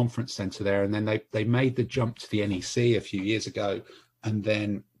odd conference centre there, and then they made the jump to the NEC a few years ago, and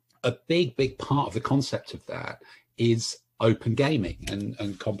then a big part of the concept of that is open gaming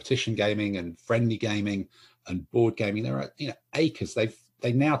and competition gaming and friendly gaming and board gaming. There are acres.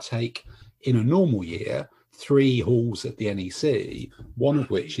 They now take, in a normal year, 3 halls at the NEC, one of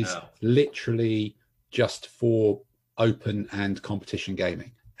which is literally just for open and competition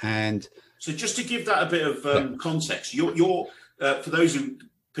gaming. And so just to give that a bit of context, you're for those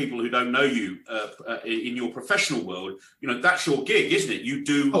people who don't know you in your professional world, that's your gig, isn't it? You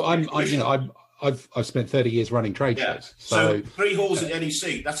do. Oh, I've spent 30 years running trade shows. So 3 halls at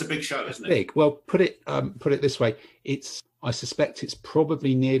NEC, that's a big show, isn't it? Big. Well, put it this way. I suspect it's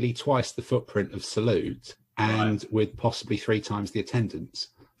probably nearly twice the footprint of Salute, and with possibly 3 times the attendance.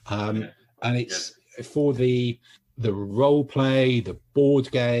 And it's for the role play, the board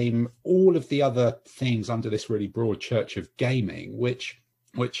game, all of the other things under this really broad church of gaming, which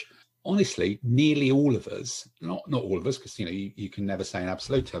honestly, nearly all of us, not all of us, because you can never say in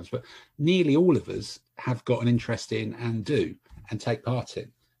absolute terms, but nearly all of us have got an interest in and do and take part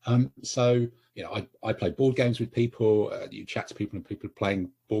in. So I play board games with people. You chat to people, and people are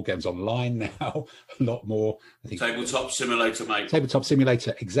playing board games online now a lot more. I think Tabletop Simulator, mate. Tabletop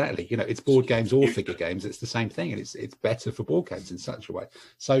Simulator, exactly. It's board games or figure games. It's the same thing, and it's better for board games in such a way.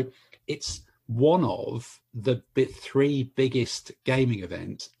 So it's one of the 3 biggest gaming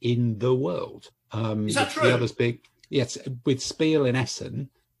events in the world. Is that true? The others big, yes, with Spiel in Essen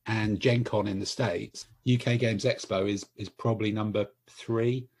and Gen Con in the States. UK Games Expo is probably number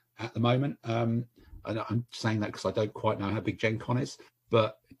 3 at the moment. And I'm saying that because I don't quite know how big Gen Con is,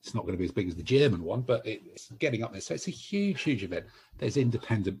 but it's not going to be as big as the German one, but it's getting up there. So it's a huge occasion. There's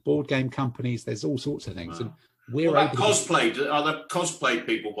independent board game companies. There's all sorts of things. Wow. And we're able cosplay. Are there cosplay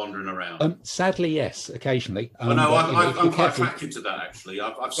people wandering around? Sadly, yes, occasionally. I'm quite attracted to that, actually.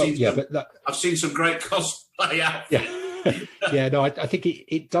 I've seen some great cosplay outfits. Yeah, no, I think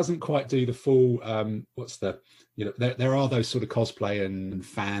it doesn't quite do the full. There are those sort of cosplay and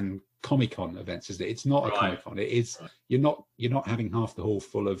fan Comic-Con events, isn't it? It's not a Comic-Con. It is. You're not having half the hall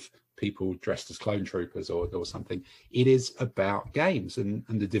full of people dressed as clone troopers or something. It is about games, and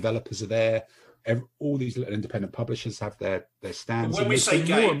the developers are there. All these little independent publishers have their stands. When we say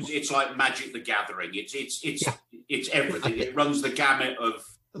games, it's like Magic the Gathering. It's everything. It runs the gamut of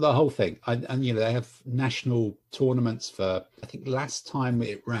the whole thing. And they have national tournaments for, I think last time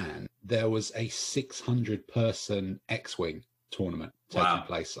it ran, there was a 600-person X-Wing tournament taking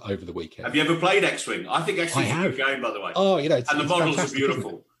place over the weekend. Have you ever played X-Wing? I think X-Wing is a good game, by the way. Oh, and the models are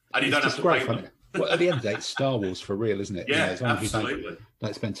beautiful. And you don't have to play them. Well, at the end of the day, it's Star Wars for real, isn't it? Yeah, as long absolutely. As you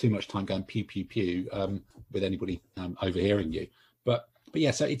don't spend too much time going pew pew pew with anybody overhearing you. But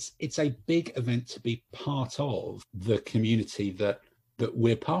yeah, so it's a big event to be part of the community that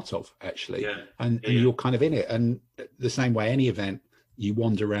we're part of, actually. And you're kind of in it. And the same way any event, you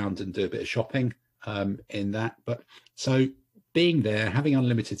wander around and do a bit of shopping in that. But so being there, having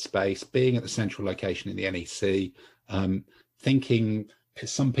unlimited space, being at the central location in the NEC, thinking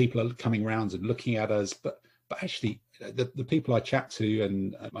some people are coming around and looking at us, but actually the people I chat to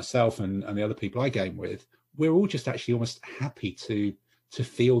and myself and the other people I game with, we're all just actually almost happy to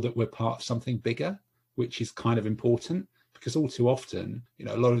feel that we're part of something bigger, which is kind of important, because all too often,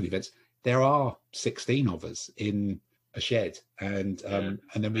 a lot of the events, there are 16 of us in a shed, and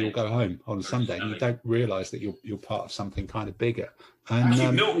then we all go home on a Sunday, and you don't realise that you're part of something kind of bigger. And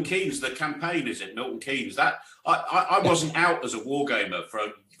actually, Milton Keynes, the campaign, is it Milton Keynes? That I wasn't out as a wargamer for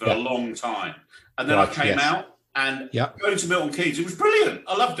a long time, and then I came out, and going to Milton Keynes, it was brilliant.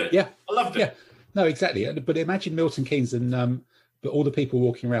 I loved it. I loved it. Yeah, no, exactly. But imagine Milton Keynes, and but all the people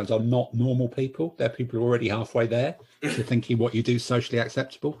walking around are not normal people. They're people who are already halfway there to thinking what you do is socially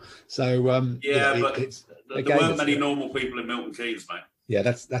acceptable. So but there weren't many normal people in Milton Keynes, mate. Yeah,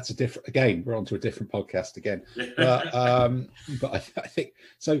 that's a different. Again, we're on to a different podcast again. But I think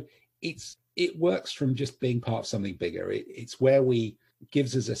so. It works from just being part of something bigger. It's where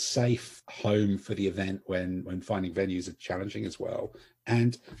gives us a safe home for the event when finding venues are challenging as well.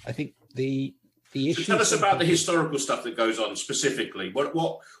 And I think the issue. So tell us about the historical stuff that goes on specifically. What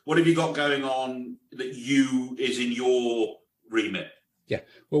have you got going on that is in your remit? Yeah,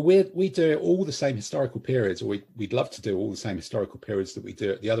 well, we do all the same historical periods, or we'd love to do all the same historical periods that we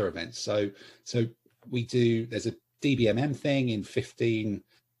do at the other events. So we do. There's a DBMM thing in 15,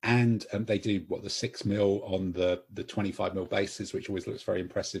 and they do the 6 mil on the 25 mil bases, which always looks very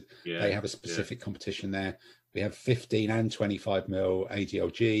impressive. Yeah, they have a specific competition there. We have 15 and 25 mil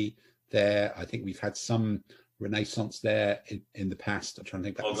ADLG there. I think we've had some Renaissance there in the past. I'm trying to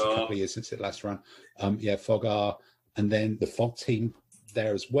think back, it's a couple of years since it last ran. FOGAR, and then the FOG team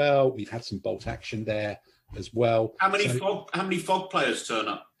there as well. We've had some bolt action there as well. How many FOG players turn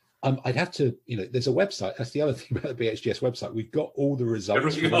up? I'd have to, there's a website. That's the other thing about the BHGS website. We've got all the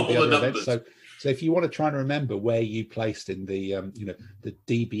results from all the other events. So if you want to try and remember where you placed in the, the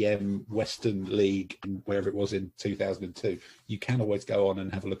DBM Western League, wherever it was in 2002, you can always go on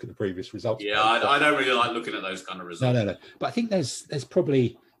and have a look at the previous results. Yeah, I don't really like looking at those kind of results. No. But I think there's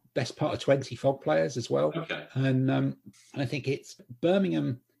probably best part of 20 FOG players as well. Okay. And I think it's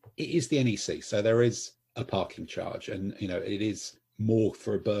Birmingham. It is the NEC, so there is a parking charge, and it is more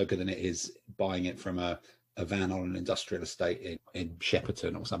for a burger than it is buying it from a van on an industrial estate in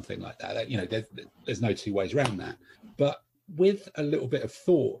Shepperton or something like that. There's no two ways around that. But with a little bit of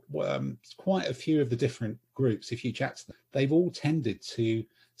thought, quite a few of the different groups, if you chat to them, they've all tended to,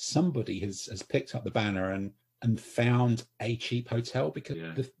 somebody has picked up the banner and found a cheap hotel, because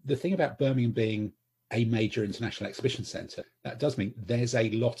the thing about Birmingham being a major international exhibition centre, that does mean there's a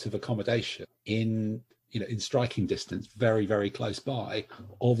lot of accommodation in striking distance, very, very close by,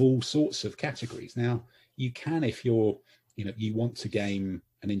 of all sorts of categories. Now, you can, if you want to game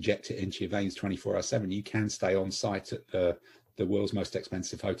and inject it into your veins 24/7, you can stay on site at the world's most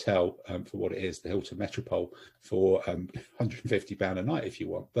expensive hotel for what it is, the Hilton Metropole, for £150 a night if you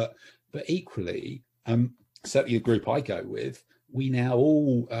want. But equally, certainly the group I go with, we now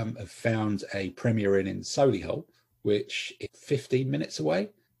all have found a Premier Inn in Solihull, which is 15 minutes away.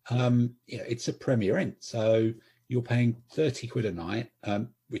 It's a Premier Inn, so you're paying 30 quid a night,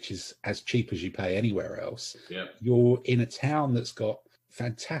 which is as cheap as you pay anywhere else. Yeah. You're in a town that's got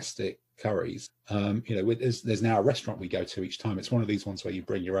fantastic curries. There's now a restaurant we go to each time. It's one of these ones where you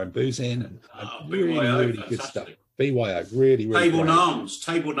bring your own booze in, and really, really good stuff. BYO, really, really Table great.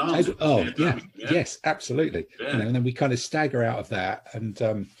 Names. Oh, yeah. Yes, absolutely. Yeah. And then we kind of stagger out of that, and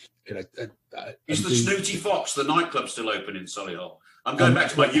is the Snooty Fox, the nightclub, still open in Solihull? I'm going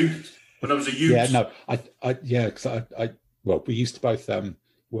back to my youth, when I was a youth. Yeah, no, because we used to both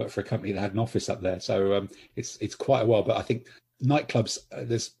work for a company that had an office up there, so it's quite a while. But I think nightclubs,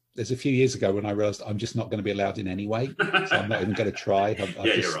 there's a few years ago when I realised I'm just not going to be allowed in anyway, so I'm not even going to I've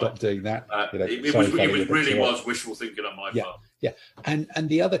just stopped doing that. It really was wishful thinking on my part. Yeah, and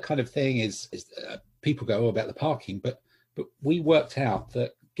the other kind of thing is people go about the parking, but we worked out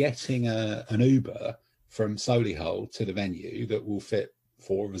that getting an Uber from Solihull to the venue that will fit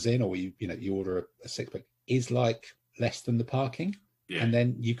 4 of us in, or you order a 6-pack, is like less than the parking, and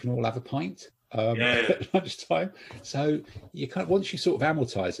then you can all have a pint at lunchtime. So you kind of, once you sort of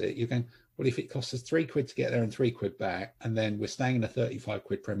amortize it, you're going, well, if it costs us 3 quid to get there and 3 quid back, and then we're staying in a 35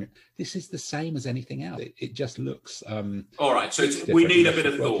 quid premium, this is the same as anything else. It just looks all right. So we need a bit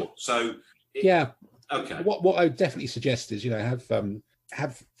of thought. So okay. What I would definitely suggest is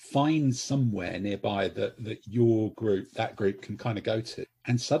find somewhere nearby that your group, that group, can kind of go to,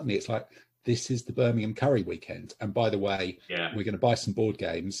 and suddenly it's like, this is the Birmingham Curry weekend, and by the way, we're going to buy some board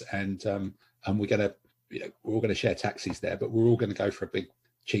games, and we're going to we're all going to share taxis there, but we're all going to go for a big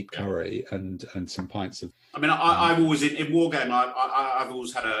cheap curry and some pints of. I mean, I've always in Wargame, I've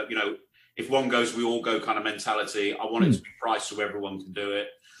always had a if one goes, we all go kind of mentality. I want it to be priced so everyone can do it.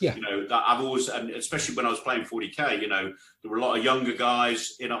 Yeah. That I've always, and especially when I was playing 40k, there were a lot of younger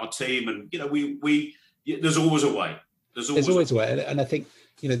guys in our team, and there's always a way. There's always a way. And I think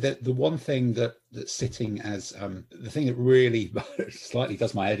the one thing that's sitting as the thing that really slightly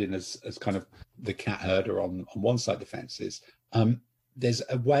does my head in as kind of the cat herder on one side of the fence is there's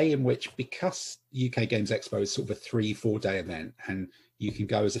a way in which, because UK Games Expo is sort of a 3-4 day event, and you can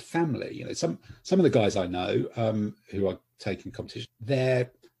go as a family. Some of the guys I know who are taking competition, their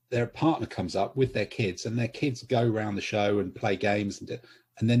partner comes up with their kids, and their kids go around the show and play games,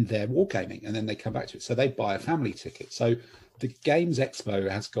 and then they're wargaming, and then they come back to it. So they buy a family ticket. So the Games Expo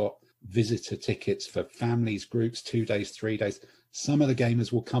has got visitor tickets for families, groups, 2 days, 3 days. Some of the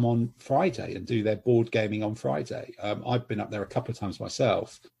gamers will come on Friday and do their board gaming on Friday. I've been up there a couple of times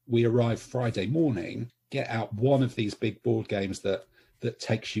myself. We arrive Friday morning, get out one of these big board games that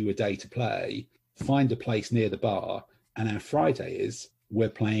takes you a day to play, find a place near the bar, and our Friday is we're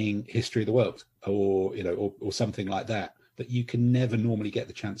playing History of the World or something like that you can never normally get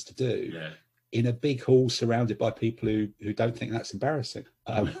the chance to do in a big hall surrounded by people who don't think that's embarrassing,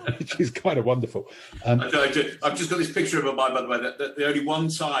 which is kind of wonderful. I've just got this picture of my mind, by the way, that the only one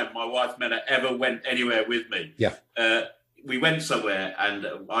time my wife Mena ever went anywhere with me. We went somewhere and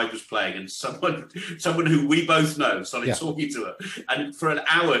I was playing, and someone who we both know started talking to her, and for an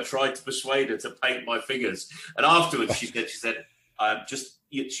hour tried to persuade her to paint my fingers. And afterwards she said,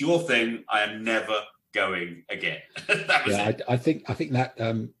 it's your thing. I am never going again. That was it. I think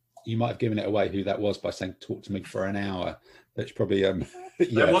that you might have given it away who that was by saying, talk to me for an hour. That's probably It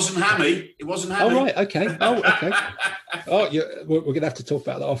wasn't Hammy. It wasn't Hammy. Oh right, okay. We're going to have to talk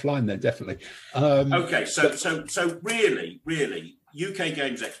about that offline then, definitely. Okay, so really, UK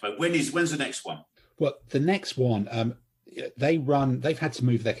Games Expo. When's the next one? Well, the next one, they've had to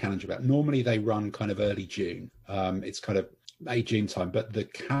move their calendar about. Normally they run kind of early June. It's kind of May, June time, but the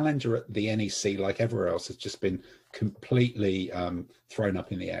calendar at the NEC, like everywhere else, has just been completely thrown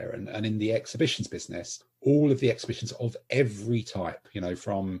up in the air. And in the exhibitions business, all of the exhibitions of every type,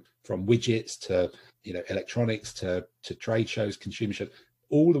 from widgets to electronics to trade shows, consumer shows,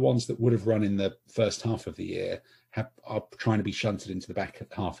 all the ones that would have run in the first half of the year are trying to be shunted into the back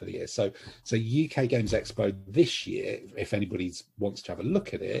half of the year. So UK Games Expo this year, if anybody wants to have a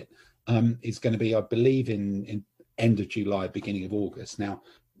look at it, is going to be, I believe, in end of July, beginning of August. Now,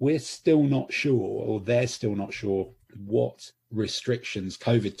 we're still not sure, or they're still not sure, what restrictions,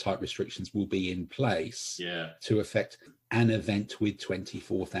 COVID type restrictions, will be in place to affect an event with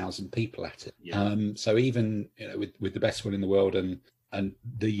 24,000 people at it. So even with the best one in the world and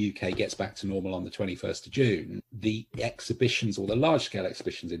the UK gets back to normal on the 21st of June, the exhibitions, or the large scale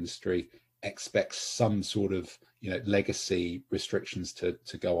exhibitions industry, expects some sort of legacy restrictions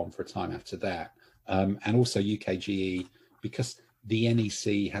to go on for a time after that. And also UKGE, because the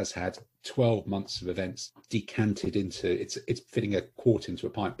NEC has had 12 months of events decanted into it's fitting a quart into a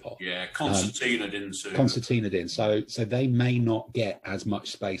pint pot. Concertina didn't. Concertina didn't. So they may not get as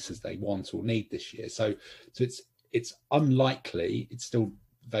much space as they want or need this year. So it's unlikely. It's still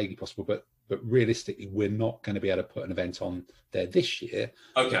vaguely possible, but realistically, we're not going to be able to put an event on there this year.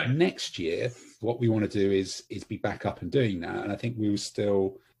 Okay. But next year, what we want to do is be back up and doing that. And I think we will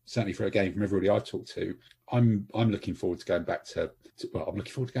still, certainly for a game from everybody I've talked to, I'm looking forward to going back to I'm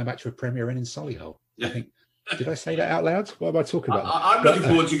looking forward to going back to a Premier Inn in Solihull. I think. Did I say that out loud? What am I talking about? I'm looking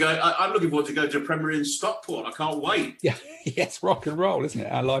forward to going. I'm looking forward to going to a Premier Inn Stockport. I can't wait. Yeah, it's rock and roll, isn't it?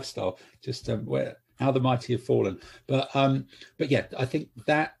 Our lifestyle, just how the mighty have fallen. But yeah, I think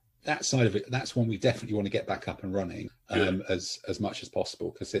that side of it, that's one we definitely want to get back up and running as much as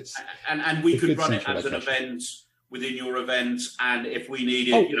possible, because it's and we could run it as an event within your event, and if we need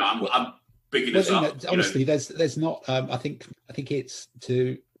it, I'm bigging this up. Honestly, there's not. I think it's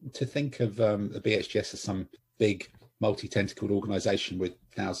to think of the BHGS as some big multi-tentacled organisation with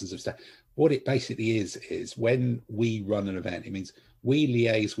thousands of staff. What it basically is when we run an event, it means we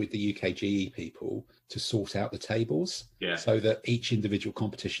liaise with the UKGE people to sort out the tables, so that each individual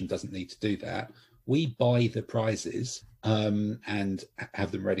competition doesn't need to do that. We buy the prizes and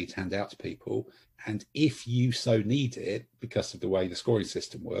have them ready to hand out to people. And if you so need it, because of the way the scoring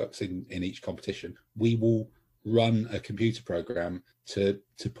system works in each competition, we will run a computer program to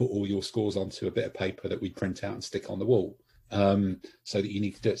put all your scores onto a bit of paper that we print out and stick on the wall, so that you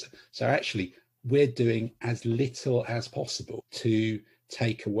need to do it. So actually, we're doing as little as possible to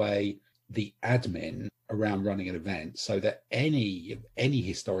take away the admin around running an event, so that any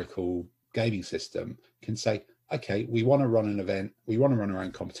historical gaming system can say, okay, we want to run an event, we want to run our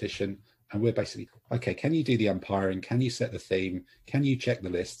own competition, and we're basically, okay, can you do the umpiring? Can you set the theme? Can you check the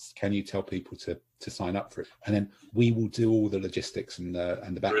lists? Can you tell people to sign up for it? And then we will do all the logistics and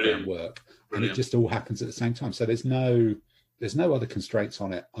the background work. And it just all happens at the same time. So there's no other constraints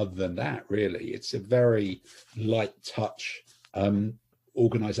on it other than that, really. It's a very light touch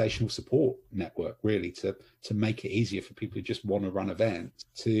organizational support network, really, to make it easier for people who just want to run events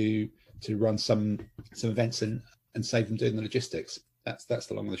to run some events and save them doing the logistics. That's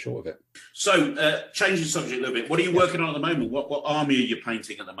the long and the short of it. So, changing subject a little bit. What are you working on at the moment? What army are you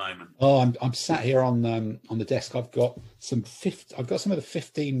painting at the moment? Oh, I'm sat here on the desk. I've got some of the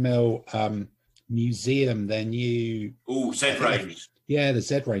 15mm museum. Their new Z range. Yeah, the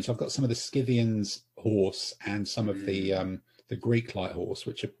Z range. I've got some of the Scythians horse and some of the Greek light horse,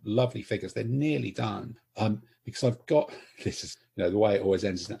 which are lovely figures. They're nearly done. Because I've got, this is the way it always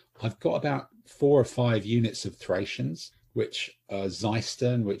ends. I've got about 4 or 5 units of Thracians, which are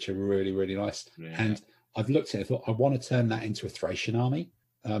Zeiston, which are really, really nice. Yeah. And I've looked at it and thought, I want to turn that into a Thracian army,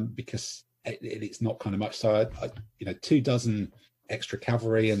 because it's not kind of much. So, I 24 extra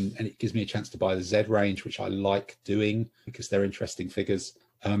cavalry, and it gives me a chance to buy the Z range, which I like doing because they're interesting figures.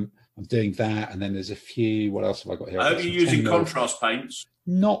 I'm doing that. And then there's a few, what else have I got here? Are you using contrast paints?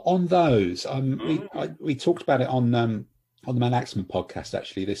 Not on those. We talked about it on the Man Axeman podcast,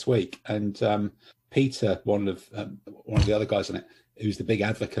 actually, this week. And Peter, one of the other guys on it, who's the big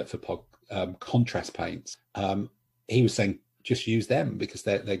advocate for contrast paints, he was saying just use them because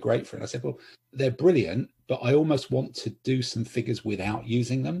they're great for it. And I said, well, they're brilliant, but I almost want to do some figures without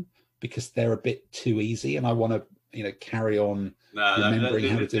using them because they're a bit too easy, and I want to carry on remembering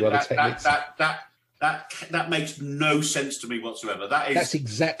how to do other techniques. That makes no sense to me whatsoever. That's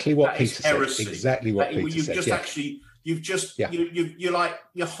exactly what Peter said. Exactly what Peter said. You've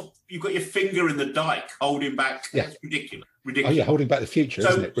got your finger in the dike holding back. Yeah. That's ridiculous. ridiculous. Oh yeah, holding back the future,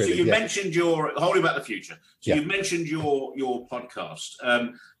 isn't it? Really? So you mentioned your holding back the future. So you mentioned your podcast.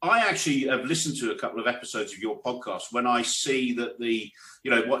 I actually have listened to a couple of episodes of your podcast when I see that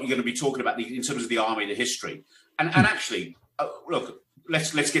what you're going to be talking about in terms of the army, the history, and actually, look,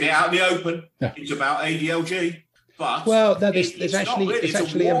 let's get it out in the open. Yeah. It's about ADLG. But there's actually a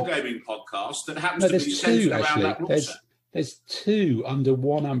wargaming podcast that happens to be centered around that rule set. There's two under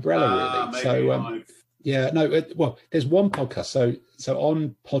one umbrella, really. There's one podcast. So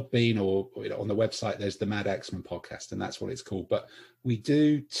on Podbean or on the website, there's the Mad Axeman podcast, and that's what it's called. But we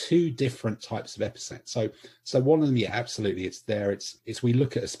do two different types of episodes. So one of them, absolutely, it's there. It's we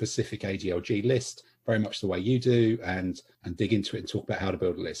look at a specific ADLG list, very much the way you do, and dig into it and talk about how to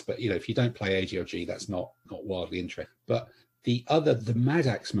build a list. But if you don't play ADLG, that's not wildly interesting. But the Mad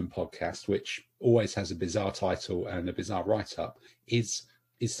Axeman podcast, which always has a bizarre title and a bizarre write-up, is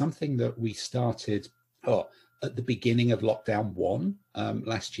something that we started at the beginning of lockdown 1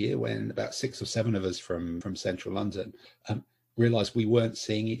 last year, when about 6 or 7 of us from central London realized we weren't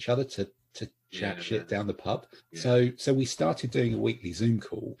seeing each other to chat shit down the pub. Yeah. So we started doing a weekly Zoom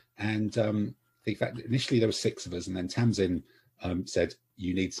call, and in fact, initially there were 6 of us, and then Tamsin said,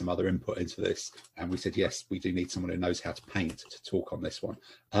 you need some other input into this. And we said, yes, we do need someone who knows how to paint to talk on this one.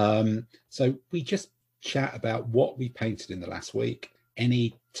 So we just chat about what we painted in the last week,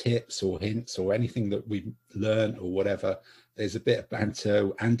 any tips or hints or anything that we've learned or whatever. There's a bit of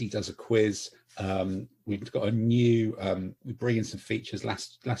banter. Andy does a quiz. We've got a new, we bring in some features.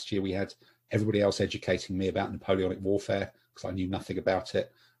 Last year we had everybody else educating me about Napoleonic warfare, because I knew nothing about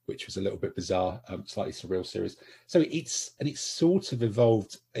it, which was a little bit bizarre, slightly surreal series. So it's sort of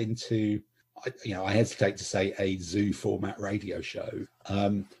evolved into, I hesitate to say a zoo format radio show,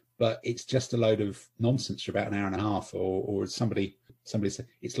 but it's just a load of nonsense for about an hour and a half, or somebody said,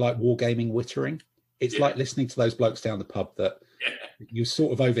 it's like wargaming wittering. It's like listening to those blokes down the pub that you're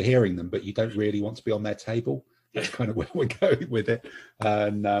sort of overhearing them, but you don't really want to be on their table. That's kind of where we're going with it.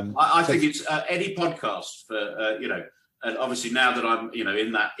 And I think it's any podcast for, and obviously now that I'm,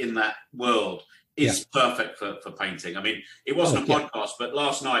 in that world, is perfect for painting. I mean, it wasn't a podcast, but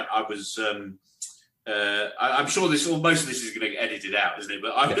last night I was, I'm sure most of this is going to get edited out, isn't it?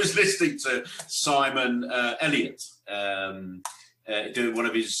 But I was listening to Simon Elliott doing one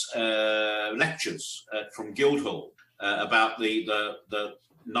of his lectures from Guildhall about the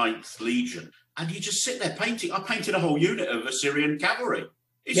 9th Legion. And you just sit there painting. I painted a whole unit of Assyrian cavalry.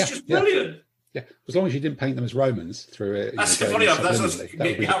 It's just brilliant. Yeah, as long as you didn't paint them as Romans through it. That's funny. That's what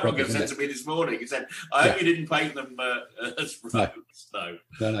Nick Harrogan said to me this morning. He said, "I hope you didn't paint them as Romans."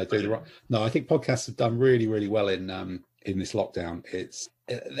 No, do the right. No, I think podcasts have done really, really well in this lockdown.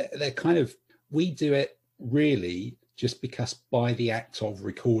 They're kind of, we do it really just because by the act of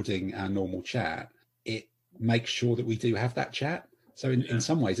recording our normal chat, it makes sure that we do have that chat. So in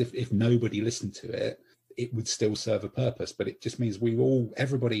some ways, if nobody listened to it, it would still serve a purpose, but it just means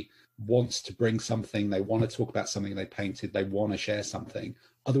everybody wants to bring something. They want to talk about something they painted. They want to share something.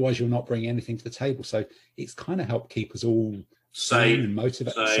 Otherwise, you'll not bring anything to the table. So it's kind of helped keep us all sane and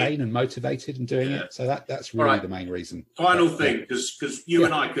motivated and doing it. So that's really the main reason. Final thing, because you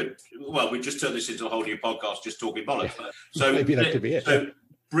and I could, we just turned this into a whole new podcast, just talking bollocks. Yeah. So maybe that could be it. So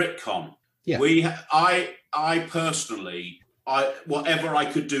BritCon, I personally, whatever I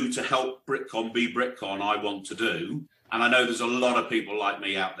could do to help BritCon be BritCon, I want to do. And I know there's a lot of people like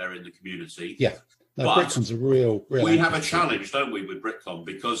me out there in the community. Yeah. No, but BritCon's a real we have a challenge, don't we, with BritCon?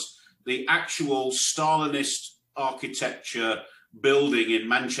 Because the actual Stalinist architecture building in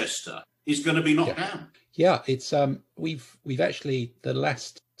Manchester is going to be knocked down. Yeah, it's we've actually, the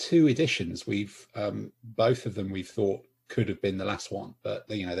last 2 editions, we've both of them we've thought could have been the last one, but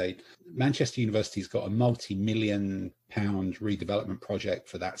Manchester University's got a multi-million pound redevelopment project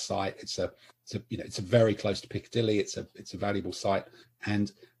for that site. It's very close to Piccadilly. It's a valuable site,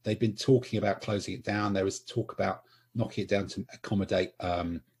 and they've been talking about closing it down. There was talk about knocking it down to accommodate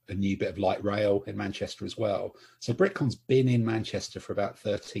a new bit of light rail in Manchester as well. So BritCon's been in Manchester for about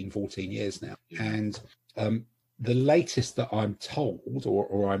 13, 14 years now, and the latest that I'm told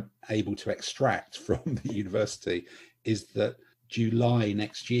or I'm able to extract from the university is that July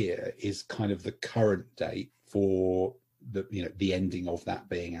next year is kind of the current date for the ending of that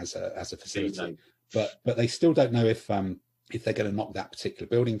being as a facility. But they still don't know if they're going to knock that particular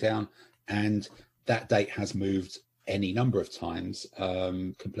building down, and that date has moved any number of times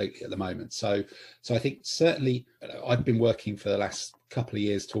completely at the moment. So I think certainly I've been working for the last couple of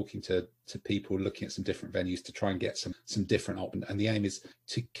years talking to people, looking at some different venues to try and get some different options. And the aim is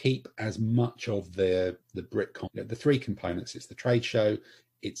to keep as much of the BritCon, the 3 components. It's the trade show,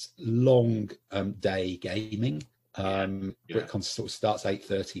 it's long day gaming, BritCon sort of starts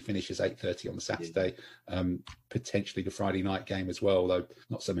 8:30, finishes 8:30 on the Saturday. Potentially the Friday night game as well, though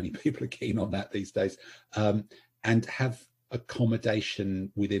not so many people are keen on that these days. And have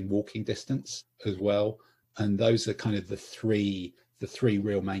accommodation within walking distance as well. And those are kind of the three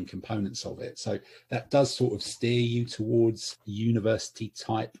real main components of it. So that does sort of steer you towards university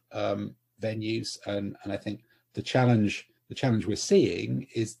type venues. And I think the challenge we're seeing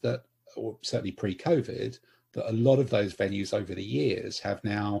is that, or certainly pre-COVID, that a lot of those venues over the years have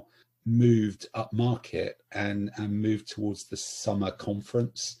now moved up market and moved towards the summer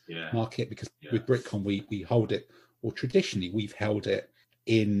conference market, because with BritCon we hold it, or traditionally we've held it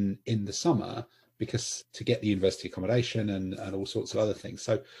in the summer, because to get the university accommodation and all sorts of other things.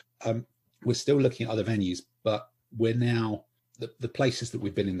 So we're still looking at other venues, but we're now the places that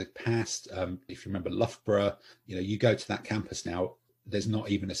we've been in the past. If you remember Loughborough, you go to that campus now, there's not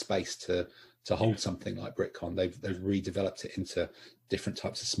even a space to hold something like BritCon. They've redeveloped it into different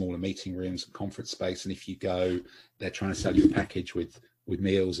types of smaller meeting rooms and conference space. And if you go, they're trying to sell you a package with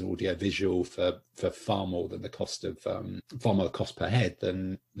meals and audio visual for far more than the cost of far more cost per head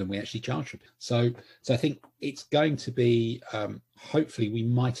than we actually charge for. So I think it's going to be hopefully we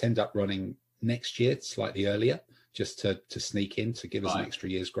might end up running next year slightly earlier, just to sneak in, to give us an extra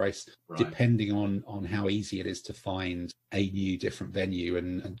year's grace, depending on how easy it is to find a new different venue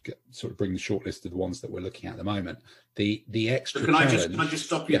and sort of bring the short list of the ones that we're looking at the moment. The extra can I just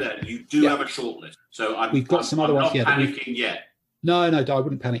stop you there? You do have a short list. So we've got some other ones. Not panicking yet. No, I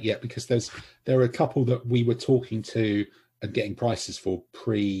wouldn't panic yet, because there are a couple that we were talking to and getting prices for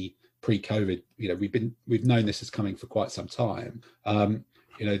pre-COVID. We've known this is coming for quite some time.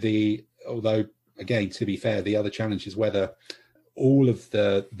 Although again, to be fair, the other challenge is whether all of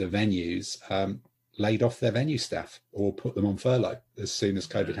the venues laid off their venue staff or put them on furlough as soon as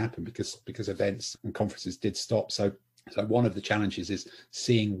COVID happened, because events and conferences did stop. So one of the challenges is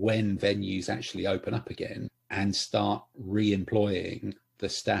seeing when venues actually open up again and start re-employing the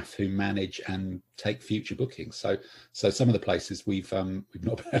staff who manage and take future bookings. So some of the places we've not been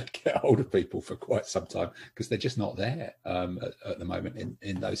able to get hold of people for quite some time, because they're just not there at the moment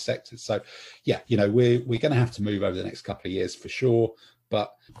in those sectors. So we're going to have to move over the next couple of years for sure.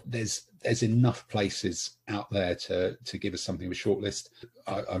 But there's enough places out there to give us something of a short list.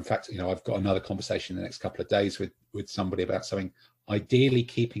 In fact, I've got another conversation in the next couple of days with somebody about something, ideally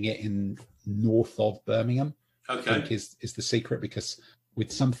keeping it in north of Birmingham. Okay. I think is the secret, because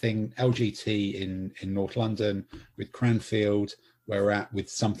with something LGT in North London, with Cranfield, where we're at with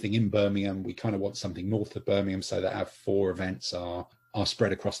something in Birmingham, we kind of want something north of Birmingham so that our 4 events are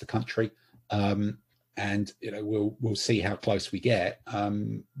spread across the country. And we'll see how close we get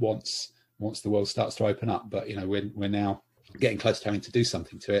once the world starts to open up. But we're now getting close to having to do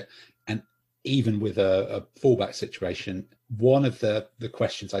something to it. And even with a fallback situation, one of the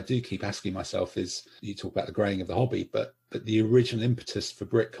questions I do keep asking myself is, you talk about the greying of the hobby, but the original impetus for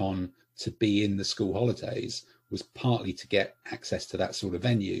BritCon to be in the school holidays was partly to get access to that sort of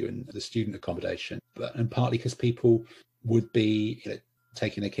venue and the student accommodation, and partly because people would be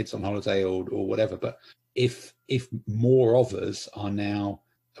taking their kids on holiday or whatever. But if more of us are now,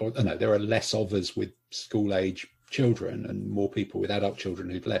 or no, there are less of us with school age children and more people with adult children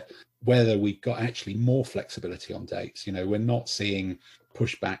who've left, whether we've got actually more flexibility on dates. We're not seeing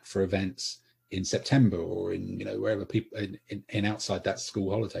pushback for events in September or in wherever people in outside that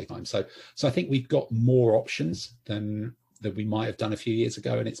school holiday time. So I think we've got more options than we might have done a few years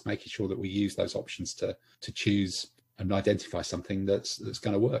ago, and it's making sure that we use those options to choose and identify something that's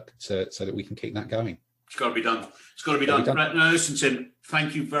going to work, so that we can keep that going. It's got to be done. It's got to be done. Brett, no, listen, Tim,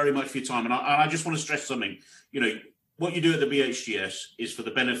 thank you very much for your time. And I just want to stress something. What you do at the BHGS is for the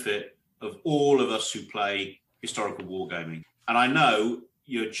benefit of all of us who play historical wargaming. And I know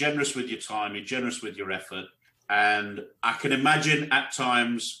you're generous with your time, you're generous with your effort. And I can imagine at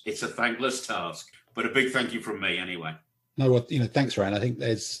times it's a thankless task, but a big thank you from me anyway. No, well, thanks, Ryan. I think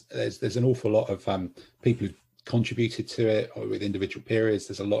there's an awful lot of people who've contributed to it with individual periods.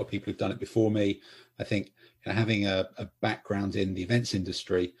 There's a lot of people who've done it before me. I think having a background in the events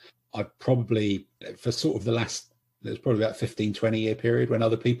industry, I've probably, for sort of there's probably about 15, 20 year period when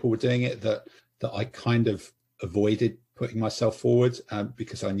other people were doing it that I kind of avoided putting myself forward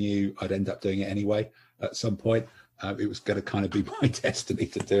because I knew I'd end up doing it anyway at some point. It was going to kind of be my destiny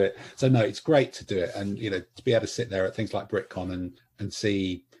to do it. So no, it's great to do it. And, to be able to sit there at things like BritCon and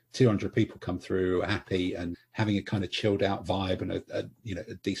see 200 people come through who are happy and having a kind of chilled out vibe and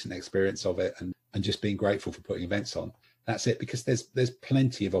a decent experience of it and just being grateful for putting events on. That's it, because there's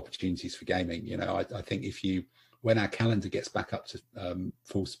plenty of opportunities for gaming. I think if you when our calendar gets back up to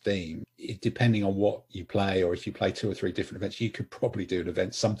full steam, depending on what you play, or if you play 2 or 3 different events, you could probably do an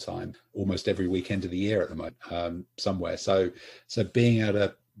event sometime almost every weekend of the year at the moment, somewhere. So being able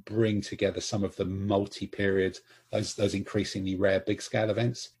to bring together some of the multi-period, those increasingly rare big scale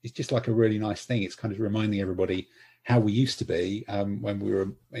events, it's just like a really nice thing. It's kind of reminding everybody how we used to be when we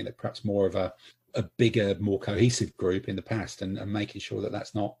were, perhaps more of a bigger, more cohesive group in the past, and making sure that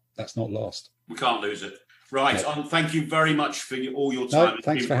that's not lost. We can't lose it. Right. Yeah. Thank you very much for all your time. No,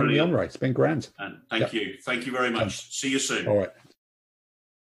 thanks for having me on, Ray. It's been grand. And thank you. Thank you very much. See you soon. All right.